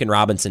see Duncan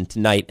Robinson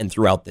tonight and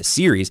throughout this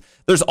series.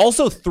 There's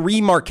also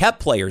 3 Marquette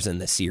players in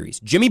this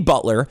series: Jimmy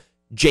Butler,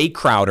 Jay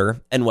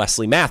Crowder, and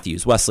Wesley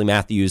Matthews. Wesley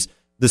Matthews,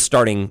 the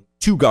starting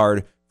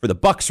 2-guard for the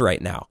Bucks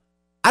right now.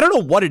 I don't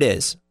know what it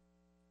is.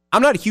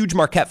 I'm not a huge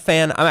Marquette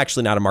fan. I'm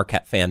actually not a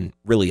Marquette fan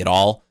really at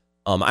all.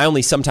 I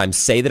only sometimes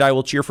say that I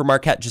will cheer for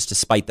Marquette just to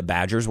spite the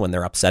Badgers when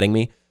they're upsetting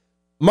me.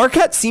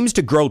 Marquette seems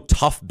to grow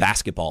tough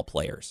basketball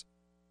players.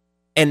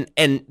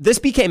 And this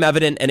became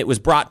evident, and it was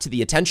brought to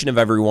the attention of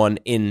everyone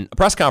in a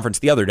press conference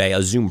the other day,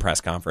 a Zoom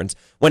press conference,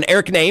 when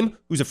Eric Name,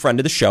 who's a friend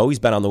of the show, he's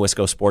been on the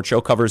Wisco Sports Show,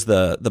 covers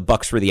the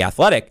Bucks for The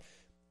Athletic,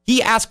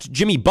 he asked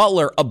Jimmy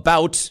Butler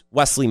about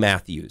Wesley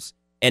Matthews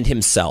and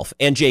himself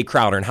and Jay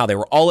Crowder and how they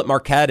were all at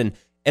Marquette and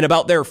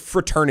about their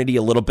fraternity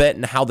a little bit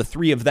and how the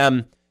three of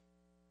them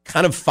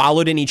kind of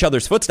followed in each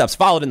other's footsteps,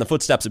 followed in the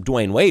footsteps of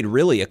Dwayne Wade,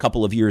 really, a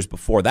couple of years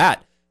before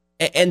that.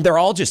 And they're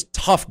all just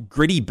tough,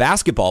 gritty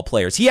basketball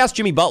players. He asked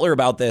Jimmy Butler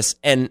about this,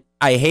 and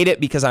I hate it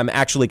because I'm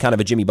actually kind of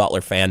a Jimmy Butler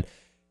fan.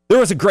 There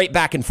was a great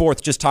back and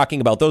forth just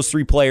talking about those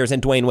three players and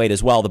Dwayne Wade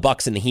as well, the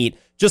Bucks and the Heat.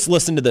 Just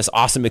listen to this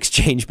awesome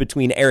exchange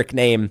between Eric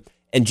Name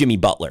and Jimmy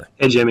Butler.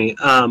 Hey, Jimmy.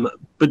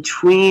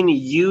 Between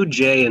you,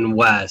 Jay, and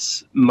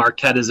Wes,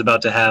 Marquette is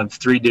about to have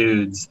three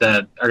dudes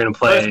that are going to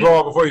play. First of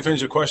all, before you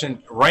finish your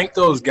question, rank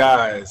those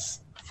guys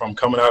from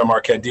coming out of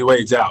Marquette.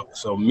 D-Wade's out.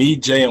 So me,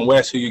 Jay, and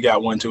Wes, who you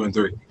got 1, 2, and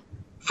 3?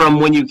 From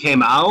when you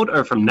came out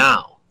or from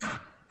now?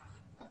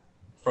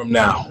 From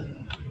now.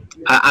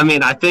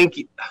 I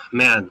think,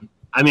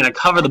 I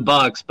cover the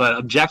Bucks, but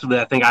objectively,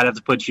 I think I'd have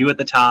to put you at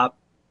the top,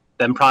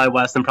 then probably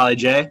Wes, then probably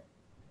Jay.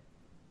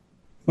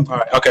 All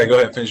right. Okay, go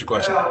ahead. Finish your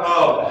question.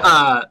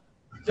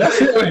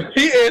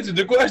 He answered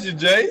the question,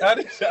 Jay. I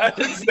didn't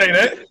say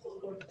that.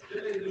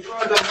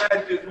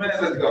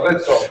 Go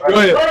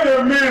ahead.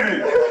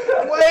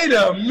 Wait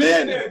a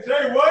minute.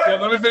 Jay, what? Yeah,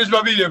 let me finish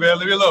my video, man.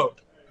 Leave me alone.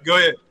 Go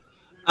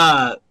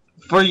ahead.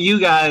 For you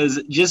guys,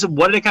 just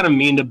what did it kind of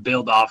mean to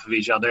build off of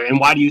each other? And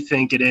why do you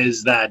think it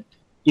is that,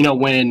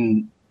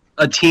 when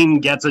a team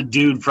gets a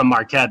dude from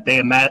Marquette,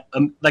 they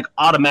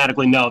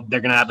automatically know they're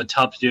going to have a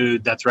tough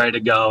dude that's ready to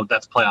go,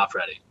 that's playoff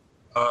ready?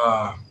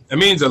 It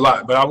means a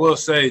lot, but I will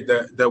say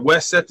that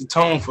Wes set the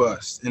tone for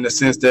us in the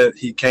sense that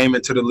he came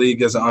into the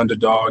league as an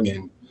underdog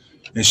and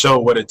showed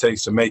what it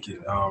takes to make it.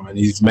 And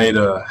he's made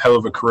a hell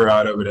of a career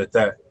out of it at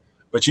that.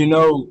 But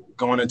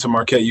going into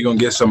Marquette, you're going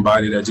to get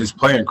somebody that just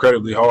play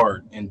incredibly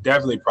hard and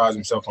definitely prides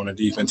himself on the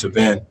defensive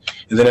end.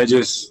 And then they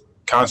just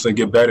constantly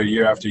get better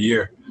year after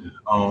year.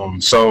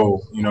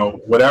 So,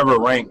 whatever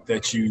rank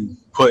that you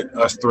put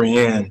us three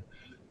in,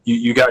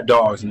 you got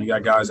dogs and you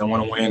got guys that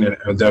want to win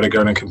and that are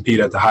going to compete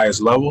at the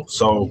highest level.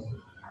 So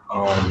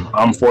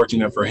I'm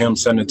fortunate for him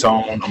setting the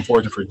tone. I'm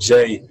fortunate for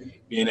Jay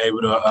being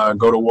able to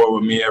go to war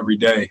with me every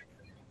day.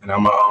 And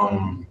I'm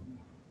going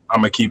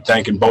to keep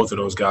thanking both of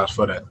those guys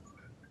for that.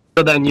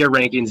 So then your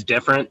ranking's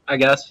different, I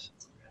guess?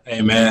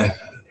 Hey, man,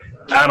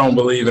 I don't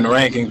believe in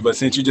rankings, but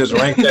since you just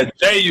ranked that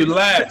Jay, you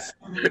last.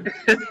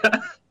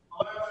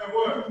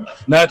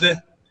 Nothing.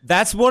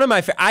 That's one of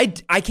my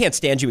I can't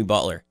stand Jimmy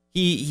Butler.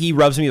 He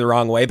rubs me the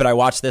wrong way, but I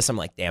watch this, I'm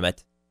like, damn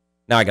it.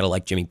 Now I got to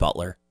like Jimmy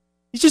Butler.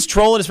 He's just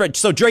trolling his red.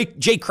 So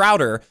Jay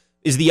Crowder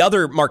is the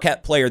other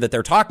Marquette player that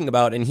they're talking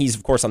about, and he's,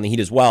 of course, on the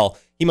Heat as well.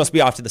 He must be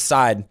off to the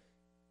side.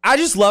 I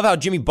just love how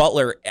Jimmy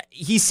Butler,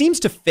 he seems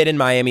to fit in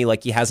Miami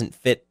like he hasn't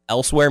fit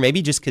elsewhere,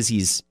 maybe just because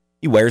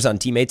he wears on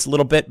teammates a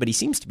little bit, but he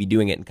seems to be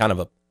doing it in kind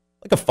of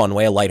a fun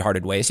way, a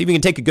lighthearted way. So if you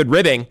can take a good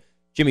ribbing,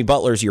 Jimmy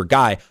Butler's your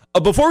guy.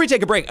 Before we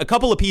take a break, a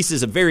couple of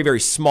pieces of very,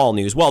 very small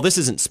news. Well, this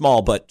isn't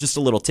small, but just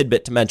a little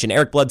tidbit to mention.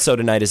 Eric Bledsoe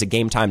tonight is a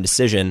game-time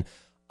decision.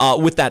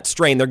 With that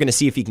strain, they're going to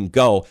see if he can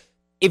go.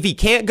 If he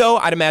can't go,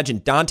 I'd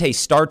imagine Dante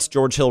starts.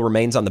 George Hill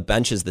remains on the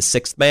bench as the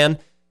sixth man.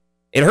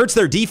 It hurts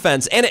their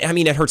defense, and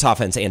it hurts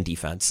offense and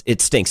defense. It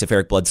stinks if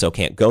Eric Bledsoe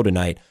can't go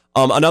tonight.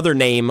 Another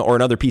name or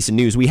another piece of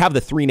news, we have the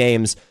three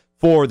names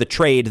for the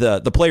trade,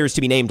 the players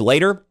to be named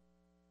later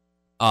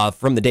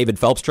from the David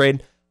Phelps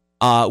trade.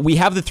 We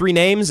have the three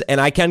names,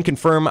 and I can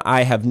confirm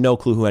I have no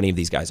clue who any of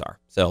these guys are.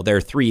 So they're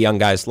three young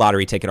guys,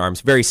 lottery ticket arms,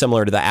 very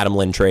similar to the Adam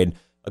Lynn trade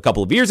a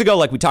couple of years ago,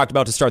 like we talked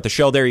about to start the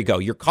show. There you go.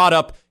 You're caught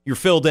up, you're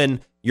filled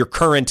in, you're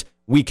current.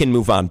 We can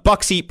move on.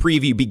 Bucks Heat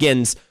preview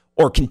begins,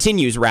 or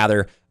continues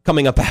rather,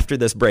 coming up after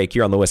this break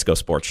here on the Wisco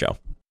Sports Show.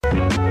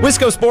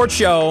 Wisco Sports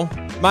Show.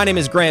 My name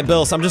is Grant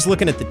Bills. I'm just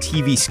looking at the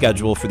TV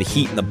schedule for the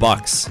Heat and the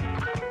Bucks.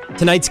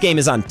 Tonight's game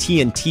is on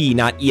TNT,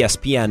 not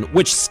ESPN,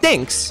 which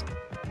stinks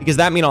because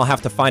that means I'll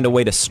have to find a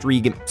way to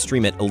stream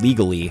it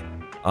illegally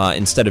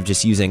instead of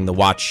just using the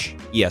Watch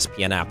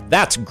ESPN app.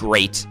 That's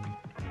great.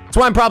 That's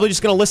why I'm probably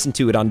just going to listen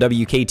to it on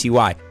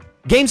WKTY.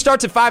 Game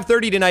starts at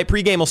 5:30 tonight.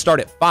 Pregame will start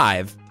at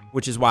 5,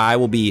 which is why I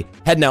will be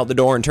heading out the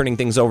door and turning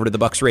things over to the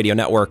Bucks Radio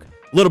Network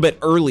a little bit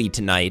early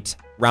tonight,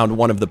 round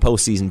one of the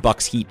postseason.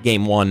 Bucks Heat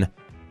game 1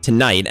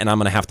 tonight, and I'm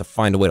going to have to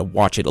find a way to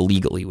watch it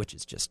illegally, which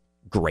is just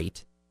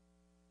great.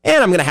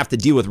 And I'm going to have to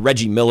deal with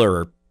Reggie Miller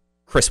or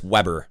Chris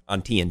Webber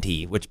on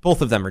TNT, which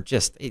both of them are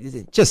just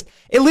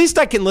at least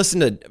I can listen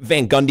to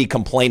Van Gundy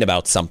complain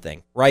about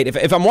something, right?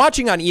 If I'm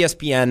watching on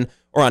ESPN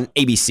or on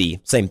ABC,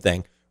 same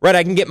thing, right?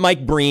 I can get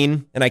Mike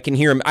Breen, and I can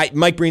hear him.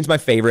 Mike Breen's my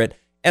favorite.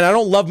 And I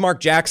don't love Mark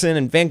Jackson,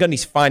 and Van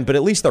Gundy's fine, but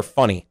at least they're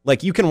funny.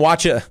 Like, you can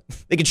watch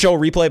they can show a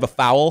replay of a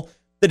foul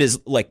that is,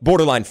 like,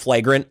 borderline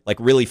flagrant, like,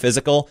 really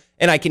physical,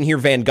 and I can hear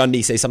Van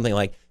Gundy say something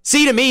like,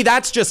 see, to me,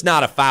 that's just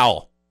not a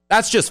foul.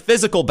 That's just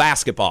physical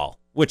basketball,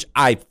 which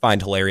I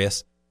find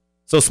hilarious.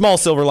 So, small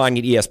silver lining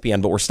at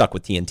ESPN, but we're stuck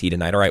with TNT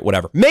tonight. All right,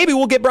 whatever. Maybe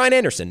we'll get Brian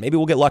Anderson. Maybe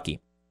we'll get lucky.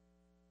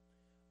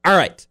 All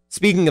right,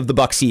 speaking of the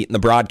Bucks Heat and the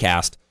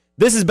broadcast,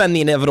 this has been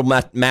the inevitable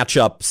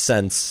matchup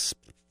since,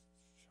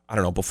 I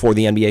don't know, before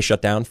the NBA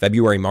shut down,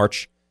 February,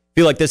 March. I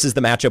feel like this is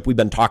the matchup we've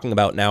been talking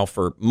about now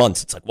for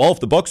months. It's like, well,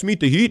 if the Bucks meet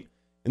the Heat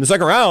in the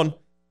second round,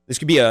 this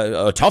could be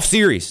a tough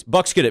series.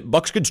 Bucks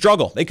could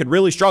struggle. They could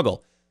really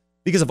struggle.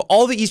 Because of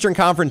all the Eastern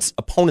Conference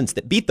opponents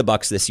that beat the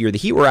Bucks this year, the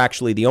Heat were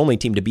actually the only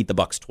team to beat the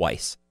Bucks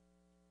twice.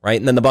 Right?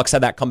 And then the Bucks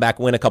had that comeback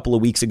win a couple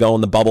of weeks ago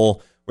in the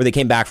bubble where they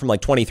came back from like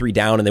 23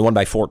 down and they won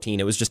by 14.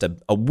 It was just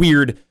a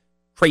weird,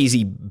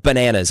 crazy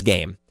bananas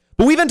game.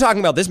 But we've been talking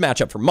about this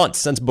matchup for months,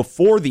 since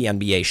before the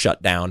NBA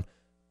shut down.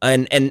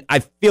 And I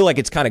feel like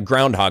it's kind of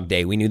Groundhog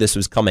Day. We knew this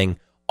was coming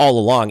all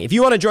along. If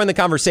you want to join the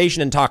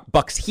conversation and talk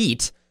Bucks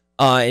Heat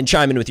and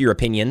chime in with your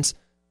opinions,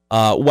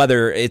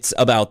 whether it's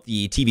about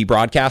the TV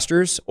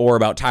broadcasters or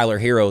about Tyler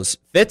Herro's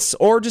fits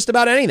or just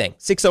about anything,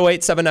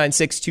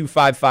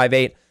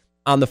 608-796-2558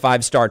 on the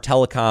 5-Star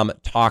Telecom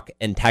talk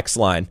and text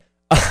line.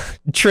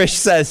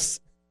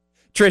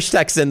 Trish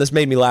texts in, this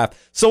made me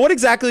laugh. So what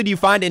exactly do you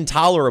find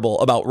intolerable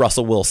about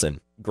Russell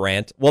Wilson,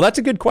 Grant? Well, that's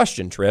a good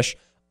question, Trish.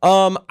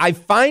 I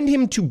find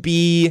him to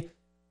be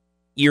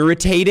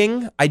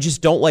irritating. I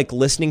just don't like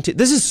listening to.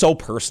 This is so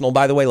personal,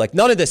 by the way. Like,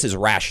 none of this is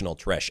rational,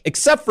 Trish,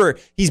 except for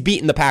he's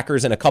beaten the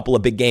Packers in a couple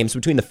of big games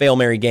between the Hail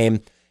Mary game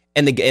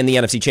and the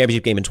NFC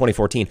Championship game in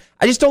 2014.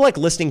 I just don't like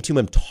listening to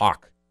him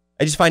talk.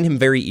 I just find him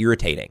very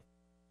irritating.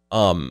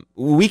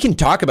 We can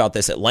talk about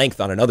this at length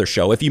on another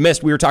show. If you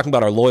missed, we were talking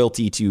about our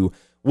loyalty to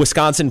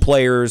Wisconsin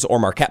players or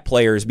Marquette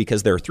players,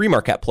 because there are 3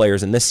 Marquette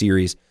players in this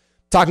series,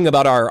 talking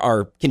about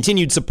our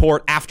continued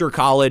support after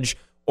college,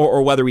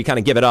 or whether we kind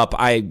of give it up.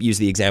 I use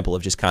the example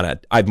of just kind of,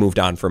 I've moved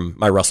on from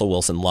my Russell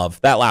Wilson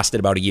love. That lasted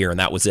about a year, and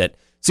that was it.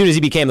 As soon as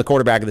he became the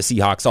quarterback of the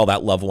Seahawks, all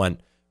that love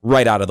went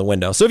right out of the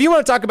window. So if you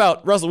want to talk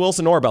about Russell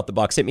Wilson or about the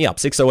Bucks, hit me up,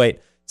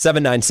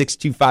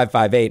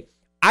 608-796-2558.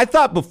 I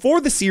thought before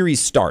the series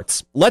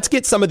starts, let's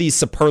get some of these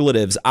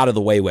superlatives out of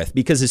the way with,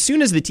 because as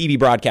soon as the TV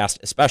broadcast,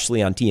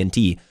 especially on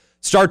TNT,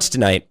 starts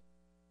tonight,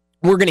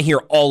 we're going to hear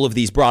all of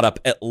these brought up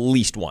at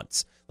least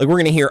once. Like, we're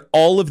going to hear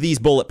all of these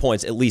bullet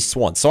points at least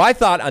once. So I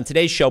thought on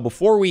today's show,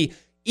 before we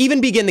even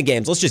begin the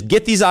games, let's just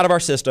get these out of our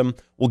system.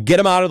 We'll get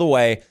them out of the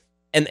way,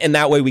 and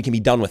that way we can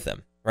be done with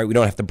them, right? We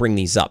don't have to bring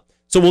these up.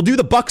 So we'll do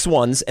the Bucks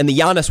ones and the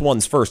Giannis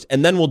ones first,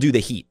 and then we'll do the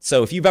Heat.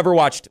 So if you've ever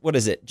watched, what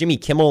is it, Jimmy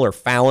Kimmel or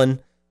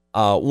Fallon,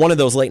 one of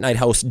those late night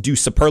hosts do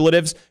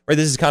superlatives, right?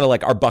 This is kind of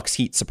like our Bucks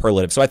Heat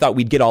superlative. So I thought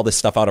we'd get all this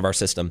stuff out of our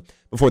system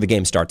before the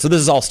game starts. So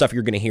this is all stuff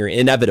you're going to hear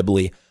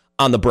inevitably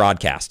on the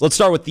broadcast. Let's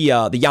start with the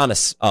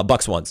Giannis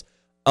Bucks ones.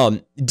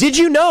 Did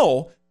you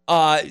know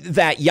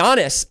that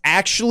Giannis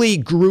actually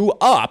grew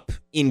up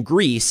in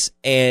Greece,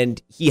 and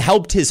he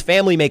helped his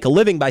family make a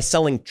living by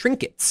selling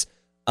trinkets,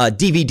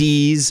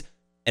 DVDs,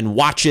 and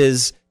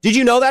watches? Did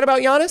you know that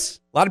about Giannis?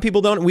 A lot of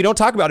people don't. We don't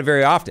talk about it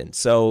very often.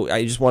 So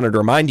I just wanted to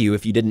remind you,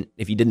 if you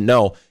didn't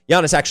know,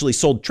 Giannis actually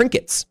sold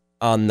trinkets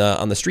on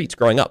the streets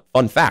growing up.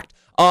 Fun fact.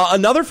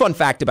 Another fun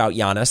fact about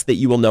Giannis that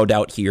you will no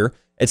doubt hear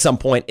at some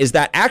point is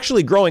that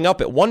actually growing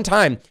up at one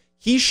time,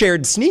 he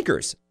shared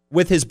sneakers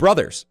with his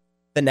brothers,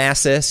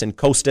 Thanasis and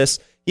Kostas.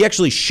 He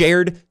actually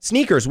shared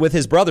sneakers with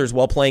his brothers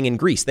while playing in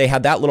Greece. They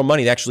had that little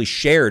money. They actually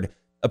shared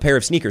a pair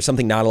of sneakers,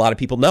 something not a lot of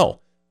people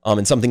know,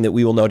 and something that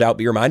we will no doubt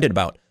be reminded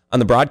about on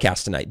the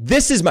broadcast tonight.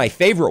 This is my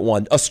favorite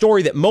one, a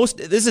story that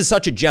this is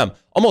such a gem.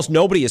 Almost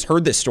nobody has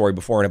heard this story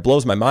before, and it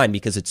blows my mind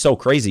because it's so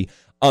crazy.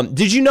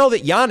 Did you know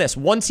that Giannis,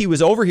 once he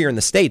was over here in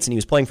the States and he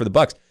was playing for the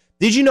Bucks,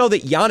 did you know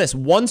that Giannis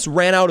once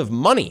ran out of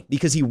money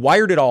because he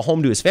wired it all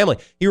home to his family?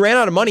 He ran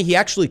out of money. He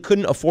actually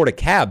couldn't afford a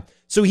cab,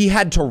 so he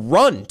had to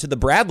run to the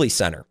Bradley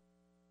Center.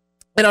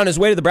 And on his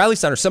way to the Bradley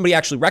Center, somebody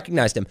actually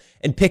recognized him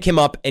and picked him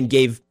up and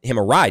gave him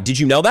a ride. Did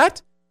you know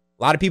that?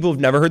 A lot of people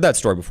have never heard that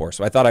story before,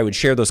 so I thought I would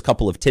share those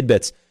couple of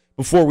tidbits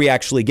before we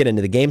actually get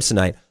into the games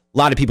tonight. A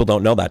lot of people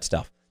don't know that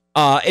stuff.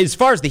 As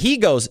far as the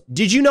Heat goes,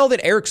 did you know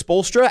that Erik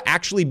Spoelstra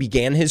actually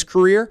began his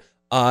career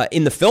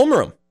in the film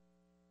room?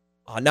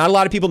 Not a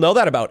lot of people know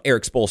that about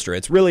Erik Spoelstra.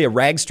 It's really a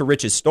rags to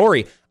riches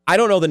story. I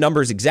don't know the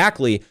numbers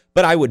exactly,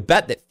 but I would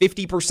bet that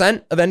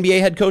 50% of NBA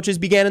head coaches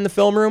began in the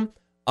film room,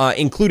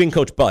 including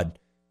Coach Bud.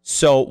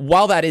 So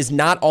while that is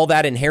not all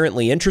that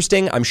inherently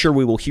interesting, I'm sure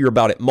we will hear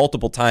about it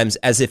multiple times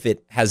as if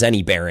it has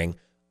any bearing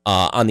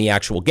on the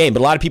actual game. But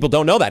a lot of people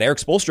don't know that. Erik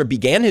Spoelstra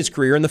began his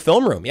career in the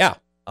film room. Yeah,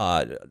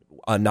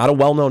 not a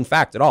well-known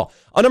fact at all.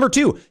 Number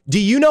 2, do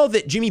you know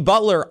that Jimmy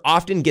Butler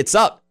often gets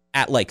up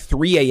at like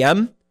 3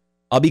 a.m.?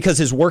 Because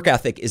his work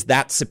ethic is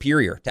that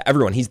superior to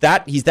everyone. He's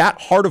that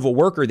hard of a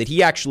worker that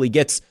he actually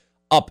gets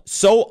up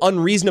so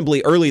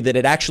unreasonably early that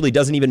it actually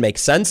doesn't even make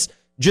sense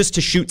just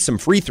to shoot some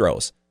free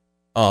throws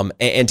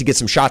and to get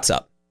some shots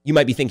up. You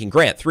might be thinking,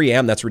 Grant, 3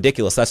 a.m., that's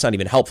ridiculous. That's not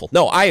even helpful.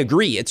 No, I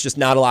agree. It's just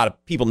not a lot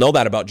of people know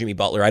that about Jimmy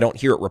Butler. I don't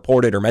hear it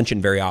reported or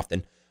mentioned very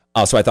often.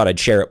 So I thought I'd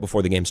share it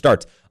before the game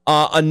starts.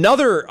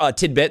 Another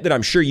tidbit that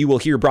I'm sure you will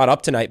hear brought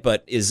up tonight,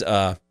 but is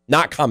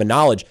not common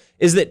knowledge,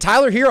 is that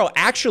Tyler Herro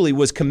actually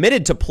was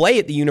committed to play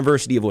at the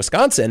University of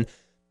Wisconsin,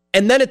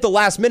 and then at the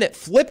last minute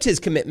flipped his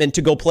commitment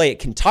to go play at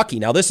Kentucky.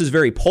 Now, this is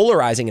very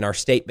polarizing in our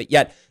state, but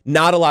yet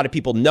not a lot of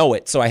people know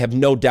it, so I have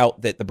no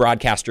doubt that the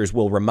broadcasters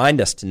will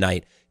remind us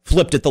tonight.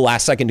 Flipped at the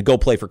last second to go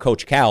play for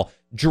Coach Cal,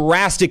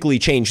 drastically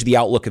changed the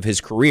outlook of his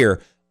career.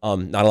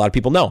 Not a lot of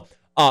people know.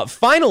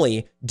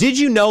 Finally, did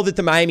you know that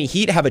the Miami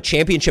Heat have a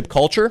championship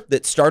culture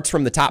that starts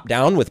from the top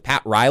down with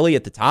Pat Riley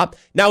at the top?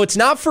 Now, it's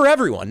not for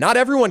everyone. Not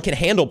everyone can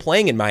handle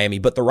playing in Miami,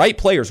 but the right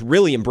players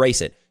really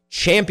embrace it.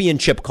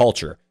 Championship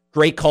culture.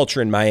 Great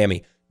culture in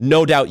Miami.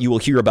 No doubt you will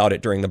hear about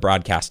it during the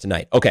broadcast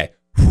tonight. Okay.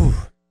 Whew.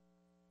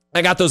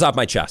 I got those off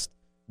my chest.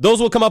 Those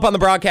will come up on the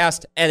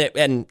broadcast,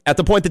 and at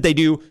the point that they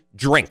do,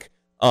 drink.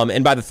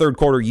 And by the third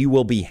quarter, you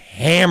will be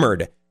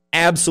hammered,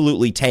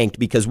 absolutely tanked,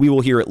 because we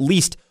will hear at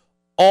least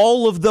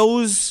all of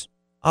those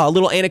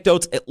little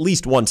anecdotes at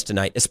least once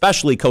tonight,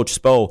 especially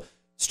Coach Spo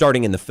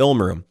starting in the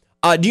film room.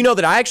 Do you know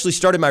that I actually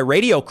started my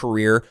radio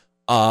career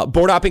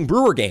board hopping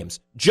Brewer games,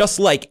 just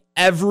like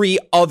every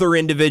other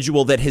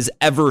individual that has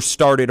ever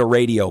started a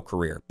radio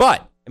career?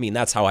 But, I mean,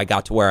 that's how I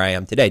got to where I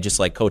am today, just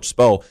like Coach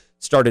Spo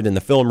started in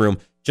the film room,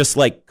 just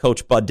like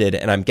Coach Bud did,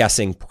 and I'm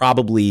guessing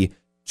probably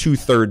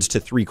 2/3 to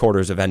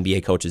 3/4 of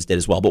NBA coaches did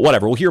as well. But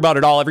whatever, we'll hear about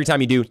it all. Every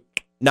time you do,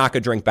 knock a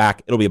drink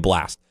back. It'll be a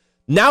blast.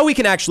 Now we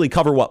can actually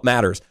cover what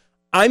matters.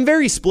 I'm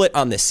very split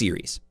on this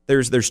series.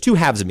 There's two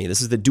halves of me.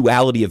 This is the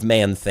duality of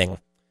man thing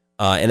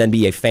in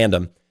NBA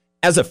fandom.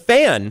 As a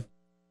fan,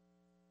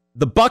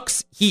 the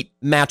Bucks-Heat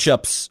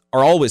matchups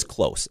are always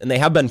close, and they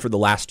have been for the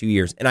last 2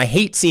 years. And I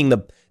hate seeing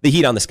the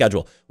Heat on the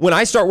schedule. When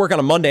I start work on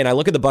a Monday and I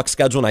look at the Bucks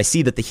schedule and I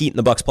see that the Heat and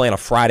the Bucks play on a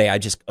Friday, I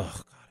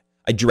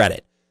dread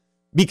it.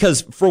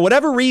 Because for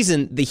whatever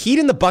reason, the Heat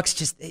and the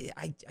Bucks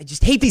I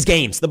just hate these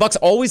games. The Bucks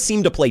always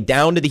seem to play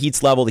down to the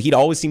Heat's level. The Heat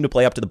always seem to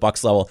play up to the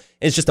Bucks level.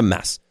 And it's just a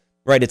mess,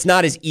 right? It's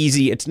not as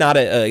easy. It's not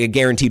a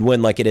guaranteed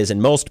win like it is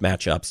in most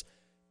matchups.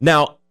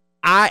 Now,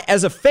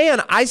 as a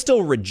fan, I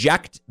still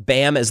reject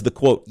Bam as the,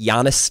 quote,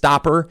 Giannis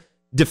stopper.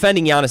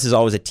 Defending Giannis is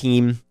always a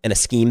team and a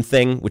scheme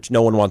thing, which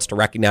no one wants to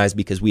recognize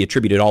because we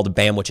attribute it all to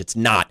Bam, which it's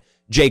not.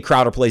 Jay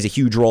Crowder plays a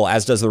huge role,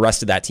 as does the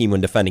rest of that team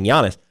when defending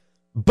Giannis.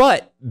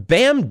 But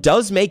Bam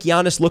does make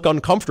Giannis look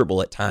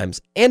uncomfortable at times.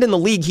 And in the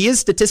league, he is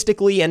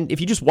statistically, and if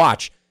you just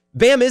watch,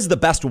 Bam is the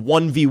best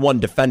 1v1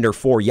 defender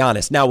for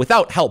Giannis. Now,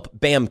 without help,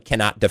 Bam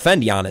cannot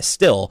defend Giannis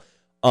still,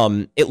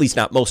 at least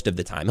not most of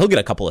the time. He'll get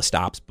a couple of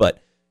stops,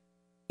 but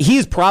he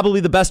is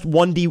probably the best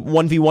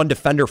 1v1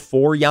 defender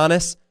for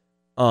Giannis.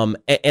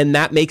 And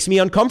that makes me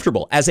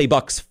uncomfortable as a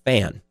Bucks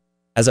fan,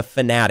 as a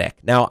fanatic.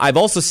 Now, I've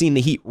also seen the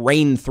Heat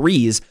rain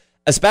threes,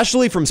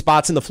 especially from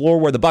spots in the floor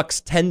where the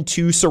Bucks tend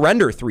to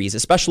surrender threes,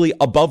 especially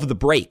above the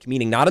break,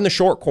 meaning not in the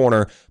short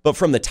corner, but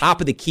from the top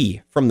of the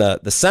key, from the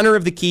center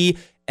of the key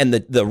and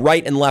the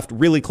right and left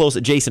really close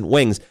adjacent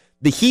wings.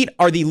 The Heat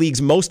are the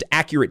league's most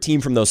accurate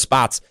team from those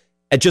spots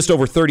at just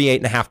over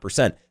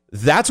 38.5%.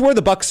 That's where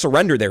the Bucks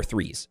surrender their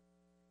threes.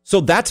 So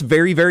that's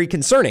very, very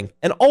concerning.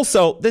 And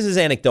also, this is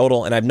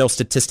anecdotal, and I have no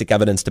statistic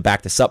evidence to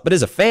back this up, but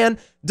as a fan,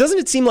 doesn't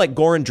it seem like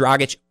Goran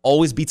Dragic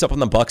always beats up on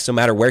the Bucks no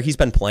matter where he's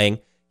been playing?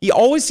 He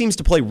always seems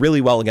to play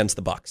really well against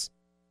the Bucks.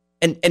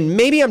 And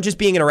maybe I'm just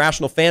being an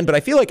irrational fan, but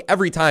I feel like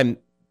every time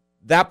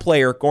that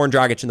player, Goran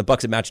Dragic, and the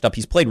Bucks have matched up,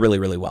 he's played really,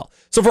 really well.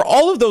 So for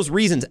all of those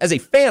reasons, as a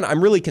fan,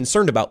 I'm really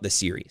concerned about this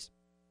series.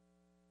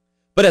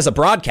 But as a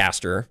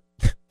broadcaster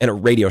and a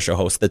radio show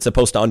host that's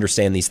supposed to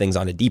understand these things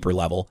on a deeper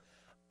level,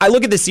 I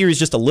look at this series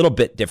just a little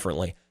bit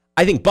differently.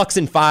 I think Bucks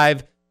in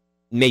 5,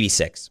 maybe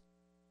 6.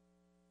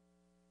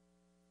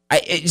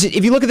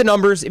 If you look at the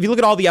numbers, if you look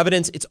at all the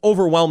evidence, it's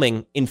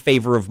overwhelming in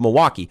favor of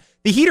Milwaukee.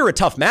 The Heat are a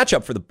tough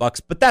matchup for the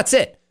Bucks, but that's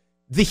it.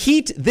 The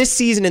Heat this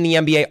season in the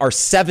NBA are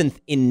 7th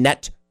in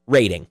net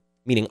rating,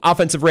 meaning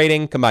offensive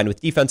rating combined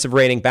with defensive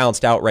rating,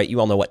 balanced out, right?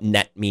 You all know what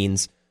net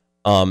means,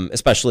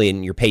 especially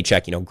in your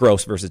paycheck,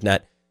 gross versus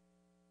net.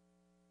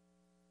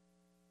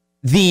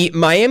 The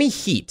Miami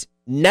Heat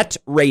net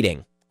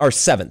rating are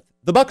 7th.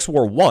 The Bucks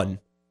were 1,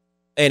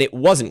 and it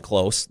wasn't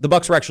close. The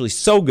Bucks were actually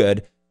so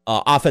good,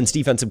 offense,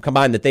 defensive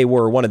combined, that they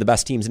were one of the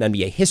best teams in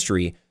NBA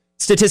history.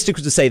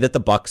 Statistics would say that the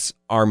Bucks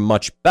are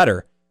much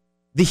better.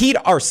 The Heat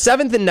are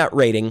 7th in net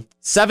rating,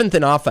 7th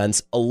in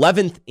offense,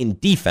 11th in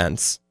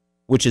defense,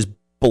 which is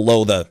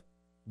below the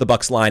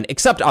Bucks line,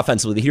 except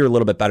offensively. The Heat are a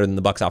little bit better than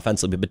the Bucks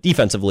offensively, but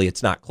defensively,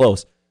 it's not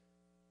close.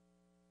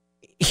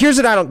 Here's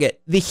what I don't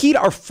get. The Heat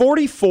are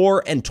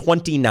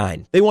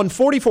 44-29. They won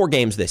 44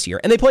 games this year,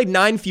 and they played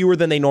 9 fewer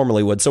than they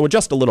normally would, so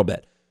adjust a little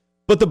bit.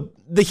 But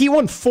the Heat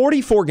won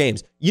 44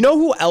 games. You know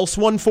who else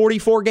won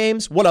 44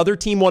 games? What other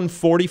team won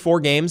 44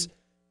 games?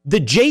 The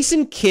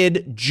Jason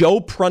Kidd, Joe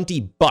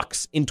Prunty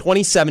Bucks in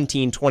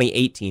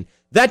 2017-2018.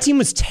 That team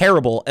was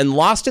terrible and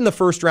lost in the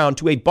first round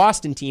to a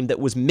Boston team that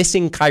was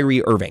missing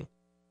Kyrie Irving.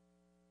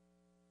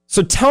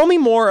 So tell me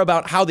more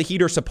about how the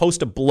Heat are supposed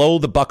to blow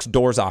the Bucks'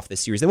 doors off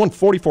this series. They won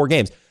 44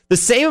 games. The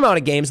same amount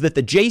of games that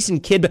the Jason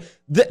Kidd...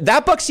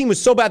 That Bucks team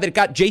was so bad that it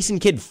got Jason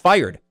Kidd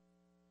fired.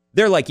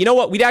 They're like, you know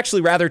what? We'd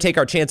actually rather take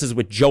our chances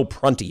with Joe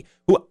Prunty.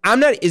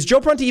 Is Joe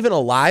Prunty even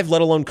alive,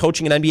 let alone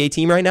coaching an NBA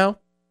team right now?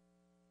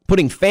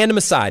 Putting fandom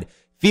aside,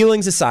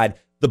 feelings aside,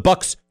 the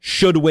Bucks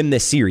should win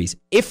this series.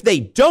 If they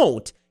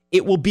don't,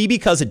 it will be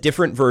because a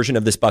different version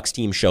of this Bucks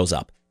team shows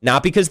up.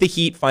 Not because the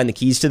Heat find the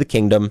keys to the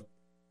kingdom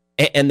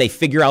and they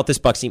figure out this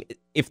Bucks team.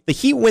 If the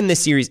Heat win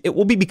this series, it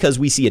will be because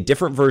we see a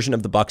different version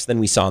of the Bucks than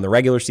we saw in the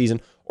regular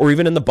season or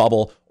even in the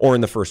bubble or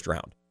in the first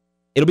round.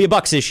 It'll be a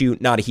Bucks issue,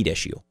 not a Heat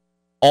issue.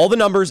 All the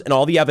numbers and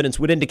all the evidence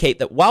would indicate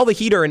that while the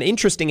Heat are an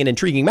interesting and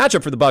intriguing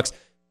matchup for the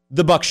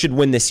Bucks should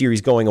win this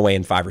series going away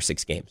in 5 or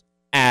 6 games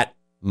at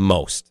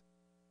most.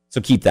 So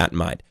keep that in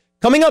mind.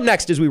 Coming up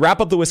next as we wrap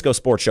up the Wisco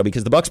Sports Show,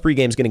 because the Bucks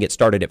pregame is going to get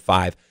started at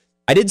 5.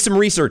 I did some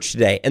research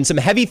today and some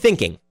heavy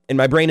thinking, and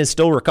my brain is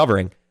still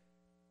recovering.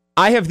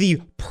 I have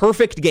the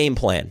perfect game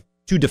plan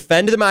to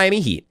defend the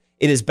Miami Heat.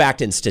 It is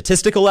backed in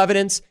statistical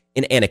evidence,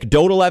 in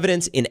anecdotal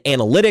evidence, in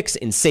analytics,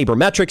 in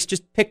sabermetrics.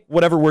 Just pick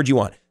whatever word you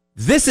want.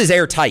 This is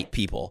airtight,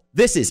 people.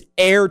 This is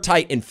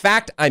airtight. In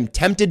fact, I'm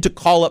tempted to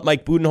call up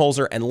Mike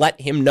Budenholzer and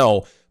let him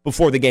know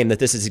before the game that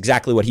this is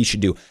exactly what he should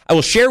do. I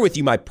will share with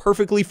you my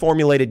perfectly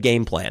formulated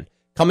game plan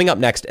coming up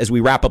next as we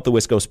wrap up the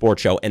Wisco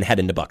Sports Show and head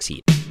into Bucks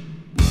Heat.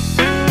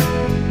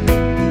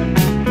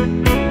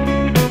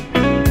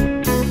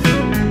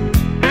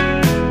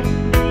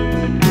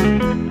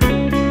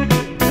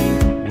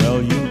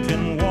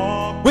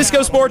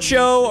 Wisco Sports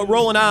Show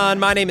rolling on.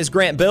 My name is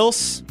Grant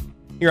Bills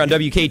here on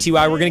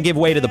WKTY. We're going to give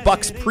way to the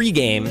Bucks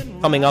pregame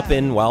coming up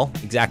in, well,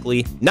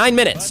 exactly 9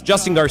 minutes.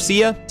 Justin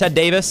Garcia, Ted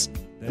Davis,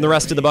 and the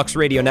rest of the Bucks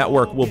Radio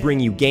Network will bring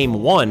you game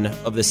 1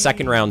 of the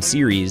second round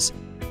series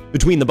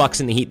between the Bucks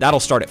and the Heat. That'll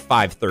start at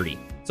 5:30.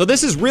 So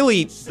this is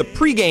really the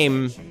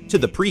pregame to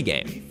the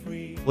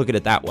pregame. Look at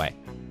it that way.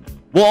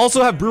 We'll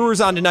also have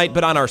Brewers on tonight,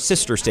 but on our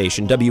sister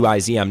station,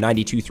 WIZM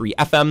 92.3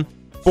 FM,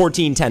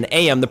 1410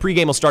 AM. The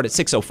pregame will start at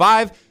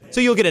 6:05. So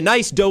you'll get a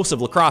nice dose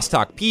of Lacrosse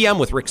Talk PM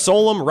with Rick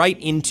Solom right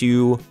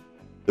into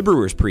the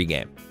Brewers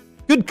pregame.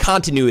 Good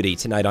continuity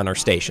tonight on our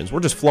stations. We're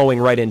just flowing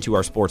right into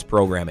our sports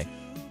programming.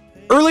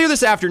 Earlier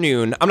this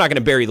afternoon, I'm not going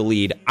to bury the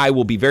lead. I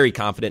will be very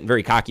confident and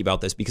very cocky about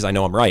this because I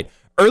know I'm right.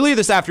 Earlier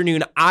this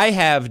afternoon, I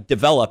have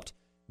developed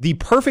the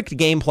perfect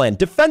game plan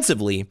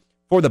defensively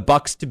for the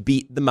Bucks to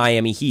beat the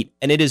Miami Heat.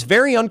 And it is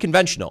very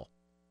unconventional.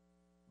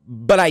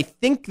 But I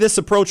think this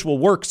approach will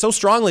work so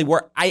strongly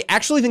where I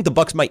actually think the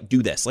Bucks might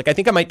do this. Like, I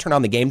think I might turn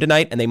on the game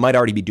tonight and they might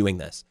already be doing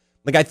this.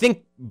 Like, I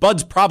think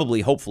Bud's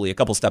probably, hopefully, a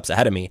couple steps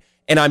ahead of me,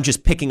 and I'm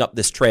just picking up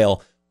this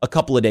trail a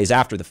couple of days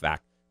after the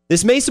fact.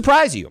 This may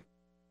surprise you.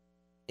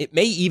 It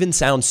may even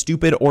sound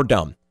stupid or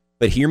dumb,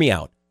 but hear me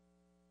out.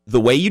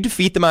 The way you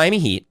defeat the Miami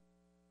Heat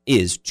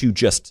is to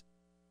just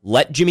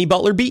let Jimmy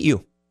Butler beat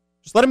you.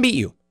 Just let him beat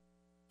you.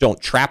 Don't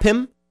trap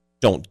him.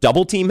 Don't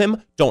double team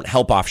him. Don't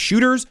help off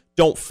shooters.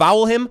 Don't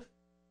foul him.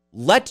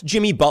 Let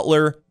Jimmy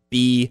Butler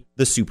be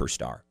the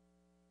superstar.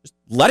 Just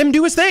let him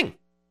do his thing.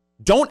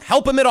 Don't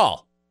help him at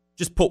all.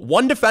 Just put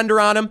one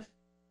defender on him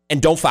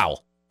and don't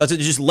foul. That's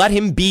it. Just let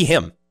him be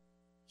him.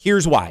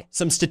 Here's why.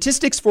 Some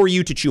statistics for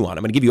you to chew on.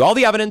 I'm going to give you all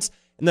the evidence,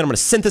 and then I'm going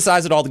to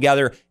synthesize it all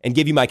together and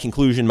give you my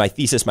conclusion, my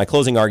thesis, my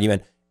closing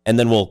argument, and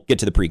then we'll get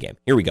to the pregame.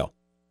 Here we go.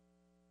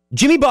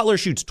 Jimmy Butler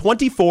shoots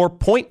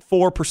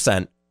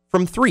 24.4%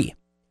 from 3.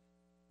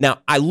 Now,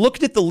 I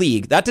looked at the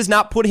league. That does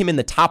not put him in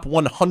the top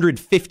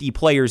 150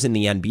 players in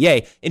the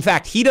NBA. In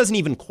fact, he doesn't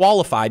even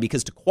qualify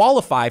because to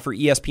qualify for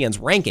ESPN's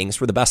rankings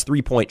for the best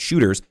three-point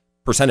shooters,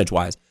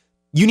 percentage-wise,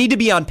 you need to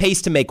be on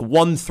pace to make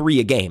 1 3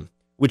 a game,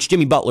 which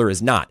Jimmy Butler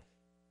is not.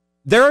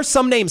 There are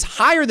some names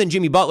higher than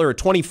Jimmy Butler at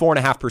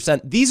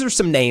 24.5%. These are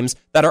some names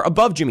that are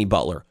above Jimmy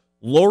Butler.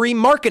 Lauri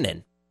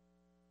Markkanen,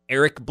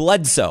 Eric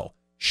Bledsoe,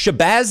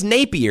 Shabazz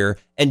Napier,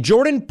 and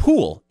Jordan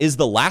Poole is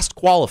the last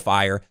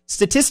qualifier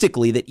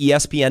statistically that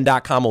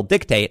ESPN.com will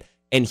dictate,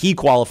 and he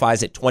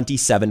qualifies at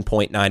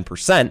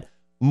 27.9%,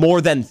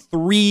 more than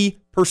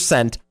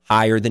 3%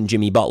 higher than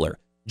Jimmy Butler.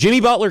 Jimmy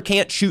Butler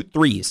can't shoot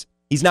threes.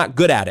 He's not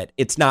good at it.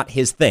 It's not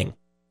his thing.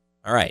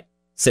 All right,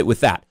 sit with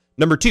that.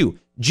 Number 2,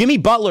 Jimmy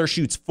Butler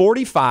shoots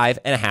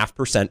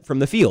 45.5% from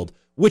the field,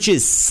 which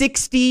is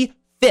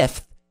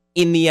 65th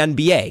in the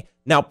NBA.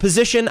 Now,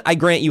 position, I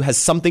grant you, has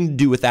something to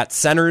do with that.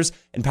 Centers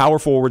and power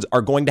forwards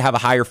are going to have a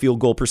higher field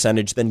goal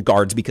percentage than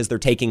guards because they're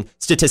taking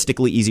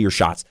statistically easier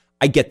shots.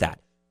 I get that.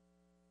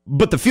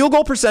 But the field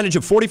goal percentage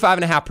of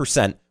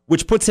 45.5%,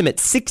 which puts him at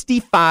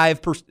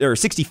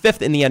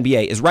 65th in the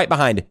NBA, is right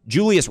behind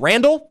Julius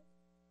Randle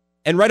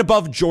and right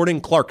above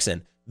Jordan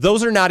Clarkson.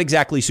 Those are not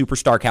exactly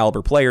superstar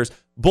caliber players.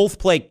 Both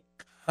play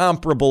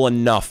comparable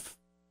enough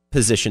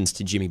positions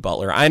to Jimmy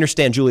Butler. I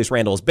understand Julius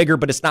Randle is bigger,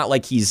 but it's not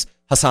like he's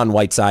Hassan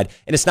Whiteside,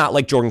 and it's not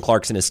like Jordan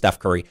Clarkson is Steph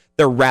Curry.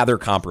 They're rather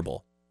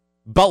comparable.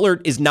 Butler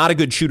is not a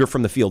good shooter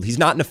from the field. He's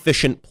not an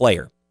efficient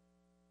player.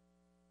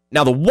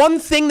 Now, the one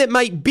thing that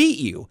might beat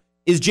you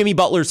is Jimmy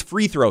Butler's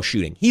free throw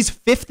shooting. He's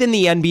 5th in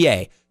the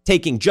NBA,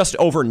 taking just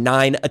over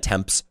 9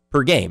 attempts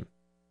per game.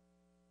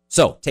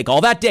 So, take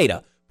all that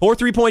data. Poor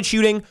three-point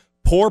shooting,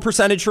 poor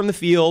percentage from the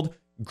field,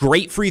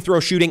 great free throw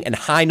shooting, and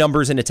high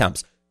numbers in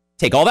attempts.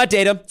 Take all that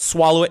data,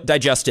 swallow it,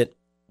 digest it.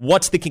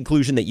 What's the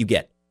conclusion that you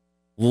get?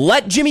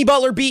 Let Jimmy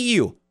Butler beat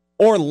you,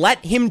 or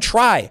let him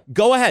try.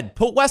 Go ahead,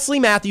 put Wesley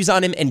Matthews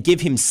on him and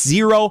give him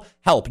zero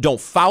help. Don't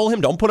foul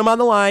him. Don't put him on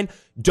the line.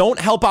 Don't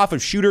help off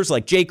of shooters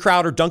like Jay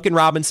Crowder, Duncan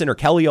Robinson, or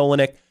Kelly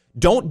Olynyk.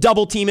 Don't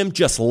double team him.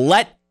 Just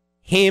let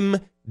him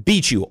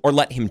beat you, or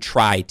let him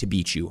try to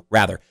beat you,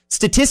 rather.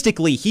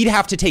 Statistically, he'd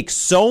have to take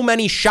so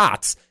many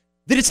shots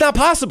that it's not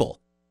possible.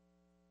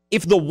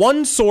 If the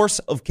one source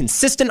of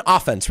consistent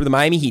offense for the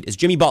Miami Heat is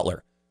Jimmy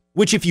Butler,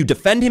 which if you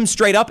defend him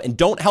straight up and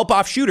don't help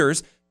off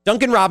shooters,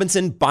 Duncan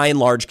Robinson, by and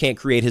large, can't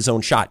create his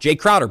own shot. Jay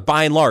Crowder,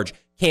 by and large,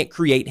 can't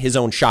create his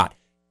own shot.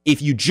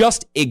 If you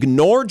just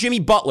ignore Jimmy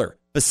Butler,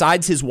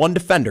 besides his one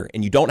defender,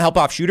 and you don't help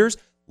off shooters,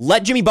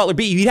 Let Jimmy Butler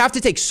beat you. You'd have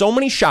to take so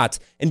many shots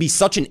and be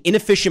such an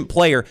inefficient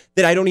player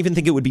that I don't even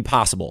think it would be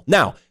possible.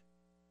 Now,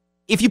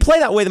 if you play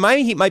that way, the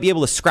Miami Heat might be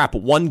able to scrap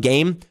one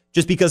game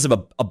just because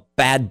of a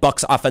bad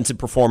Bucks offensive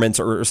performance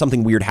or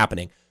something weird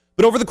happening.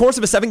 But over the course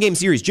of a 7-game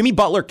series, Jimmy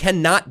Butler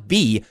cannot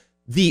be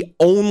the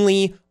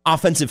only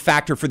offensive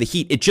factor for the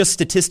Heat. It just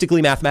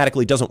statistically,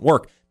 mathematically doesn't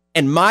work.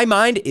 And my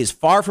mind is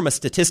far from a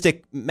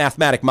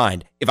mathematic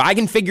mind. If I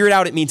can figure it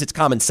out, it means it's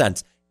common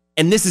sense.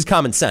 And this is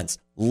common sense.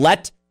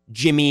 Let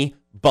Jimmy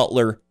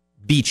Butler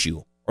beat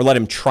you, or let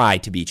him try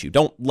to beat you.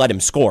 Don't let him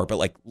score,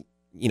 but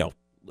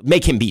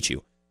make him beat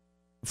you.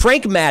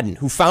 Frank Madden,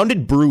 who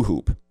founded Brew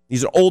Hoop,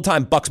 he's an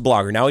old-time Bucks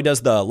blogger. Now he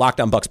does the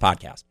Locked On Bucks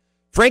podcast.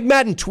 Frank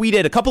Madden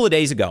tweeted a couple of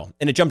days ago,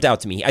 and it jumped out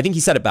to me. I think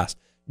he said it best.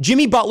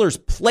 Jimmy Butler's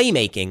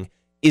playmaking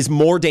is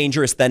more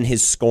dangerous than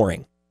his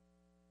scoring.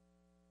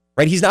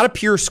 Right? He's not a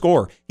pure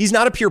scorer. He's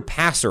not a pure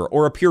passer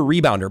or a pure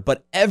rebounder,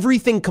 but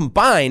everything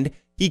combined,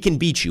 he can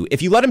beat you.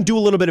 If you let him do a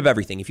little bit of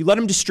everything, if you let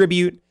him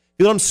distribute, if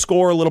you let him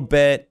score a little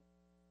bit,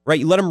 right?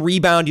 You let him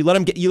rebound, you let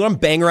him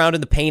bang around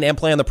in the paint and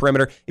play on the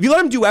perimeter. If you let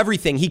him do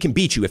everything, he can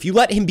beat you. If you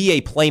let him be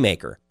a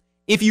playmaker,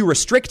 if you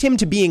restrict him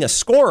to being a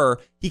scorer,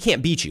 he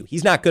can't beat you.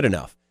 He's not good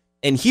enough.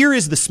 And here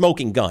is the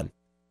smoking gun.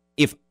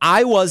 If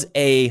I was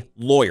a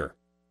lawyer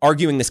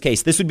arguing this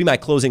case, this would be my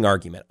closing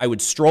argument. I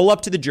would stroll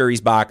up to the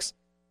jury's box,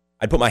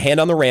 I'd put my hand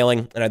on the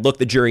railing, and I'd look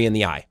the jury in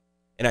the eye.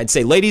 And I'd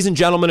say, ladies and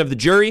gentlemen of the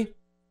jury,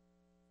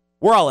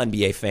 we're all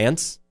NBA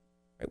fans.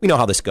 We know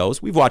how this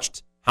goes. We've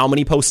watched how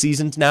many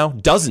postseasons now?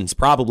 Dozens,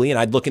 probably. And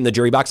I'd look in the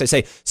jury box. I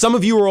say, some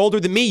of you are older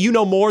than me. You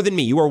know more than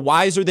me. You are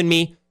wiser than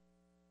me.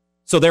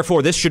 So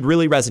therefore, this should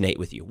really resonate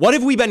with you. What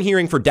have we been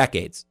hearing for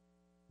decades?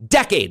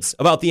 Decades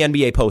about the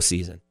NBA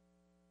postseason.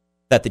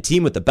 That the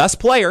team with the best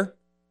player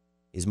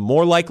is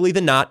more likely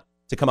than not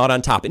to come out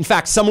on top. In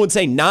fact, some would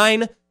say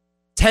 9,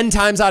 10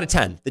 times out of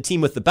 10, the team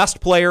with the best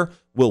player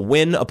will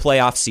win a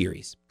playoff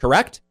series.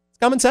 Correct? It's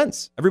common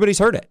sense. Everybody's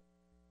heard it.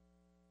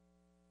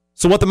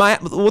 So what the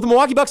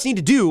Milwaukee Bucks need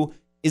to do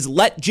is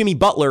let Jimmy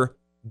Butler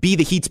be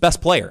the Heat's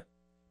best player,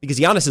 because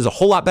Giannis is a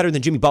whole lot better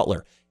than Jimmy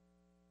Butler.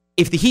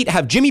 If the Heat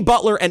have Jimmy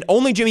Butler and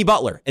only Jimmy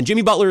Butler, and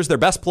Jimmy Butler is their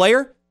best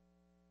player,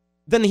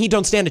 then the Heat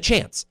don't stand a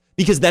chance,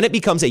 because then it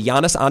becomes a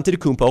Giannis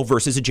Antetokounmpo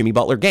versus a Jimmy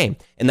Butler game,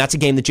 and that's a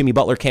game that Jimmy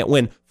Butler can't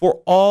win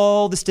for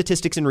all the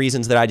statistics and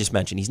reasons that I just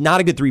mentioned. He's not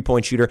a good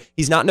three-point shooter.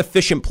 He's not an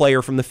efficient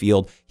player from the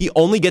field. He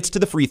only gets to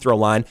the free throw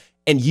line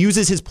and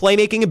uses his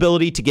playmaking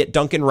ability to get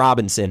Duncan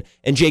Robinson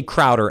and Jay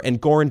Crowder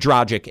and Goran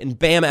Dragic and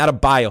Bam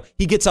Adebayo.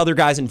 He gets other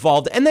guys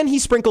involved, and then he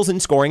sprinkles in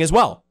scoring as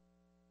well.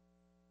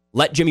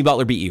 Let Jimmy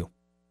Butler beat you.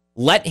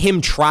 Let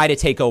him try to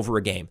take over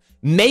a game.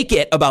 Make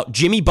it about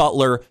Jimmy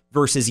Butler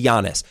versus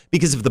Giannis.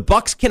 Because if the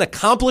Bucks can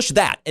accomplish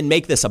that and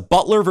make this a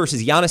Butler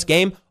versus Giannis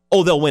game,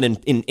 they'll win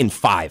in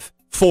 5,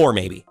 4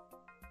 maybe.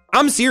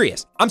 I'm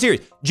serious.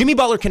 Jimmy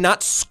Butler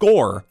cannot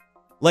score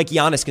like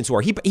Giannis can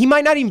score. He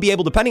might not even be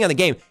able, depending on the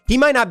game, he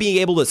might not be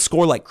able to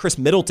score like Chris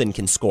Middleton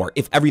can score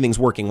if everything's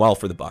working well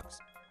for the Bucks.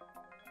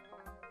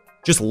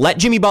 Just let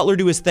Jimmy Butler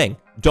do his thing.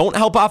 Don't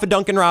help off a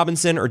Duncan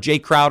Robinson or Jay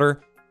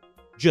Crowder.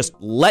 Just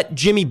let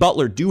Jimmy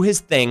Butler do his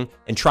thing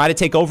and try to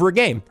take over a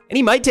game. And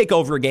he might take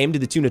over a game to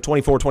the tune of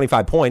 24,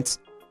 25 points,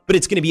 but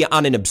it's going to be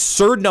on an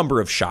absurd number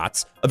of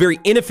shots, a very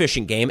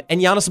inefficient game,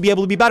 and Giannis will be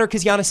able to be better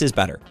because Giannis is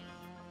better.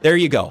 There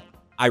you go.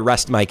 I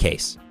rest my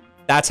case.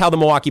 That's how the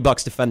Milwaukee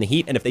Bucks defend the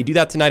Heat, and if they do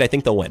that tonight, I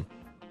think they'll win.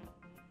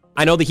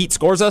 I know the Heat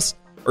scares us,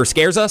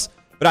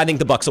 but I think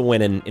the Bucks will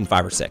win in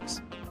 5 or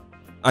 6.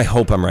 I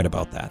hope I'm right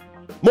about that.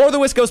 More of the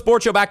Wisco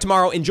Sports Show back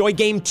tomorrow. Enjoy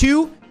Game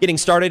 2, getting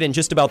started in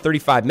just about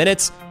 35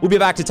 minutes. We'll be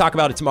back to talk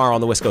about it tomorrow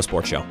on the Wisco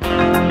Sports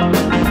Show.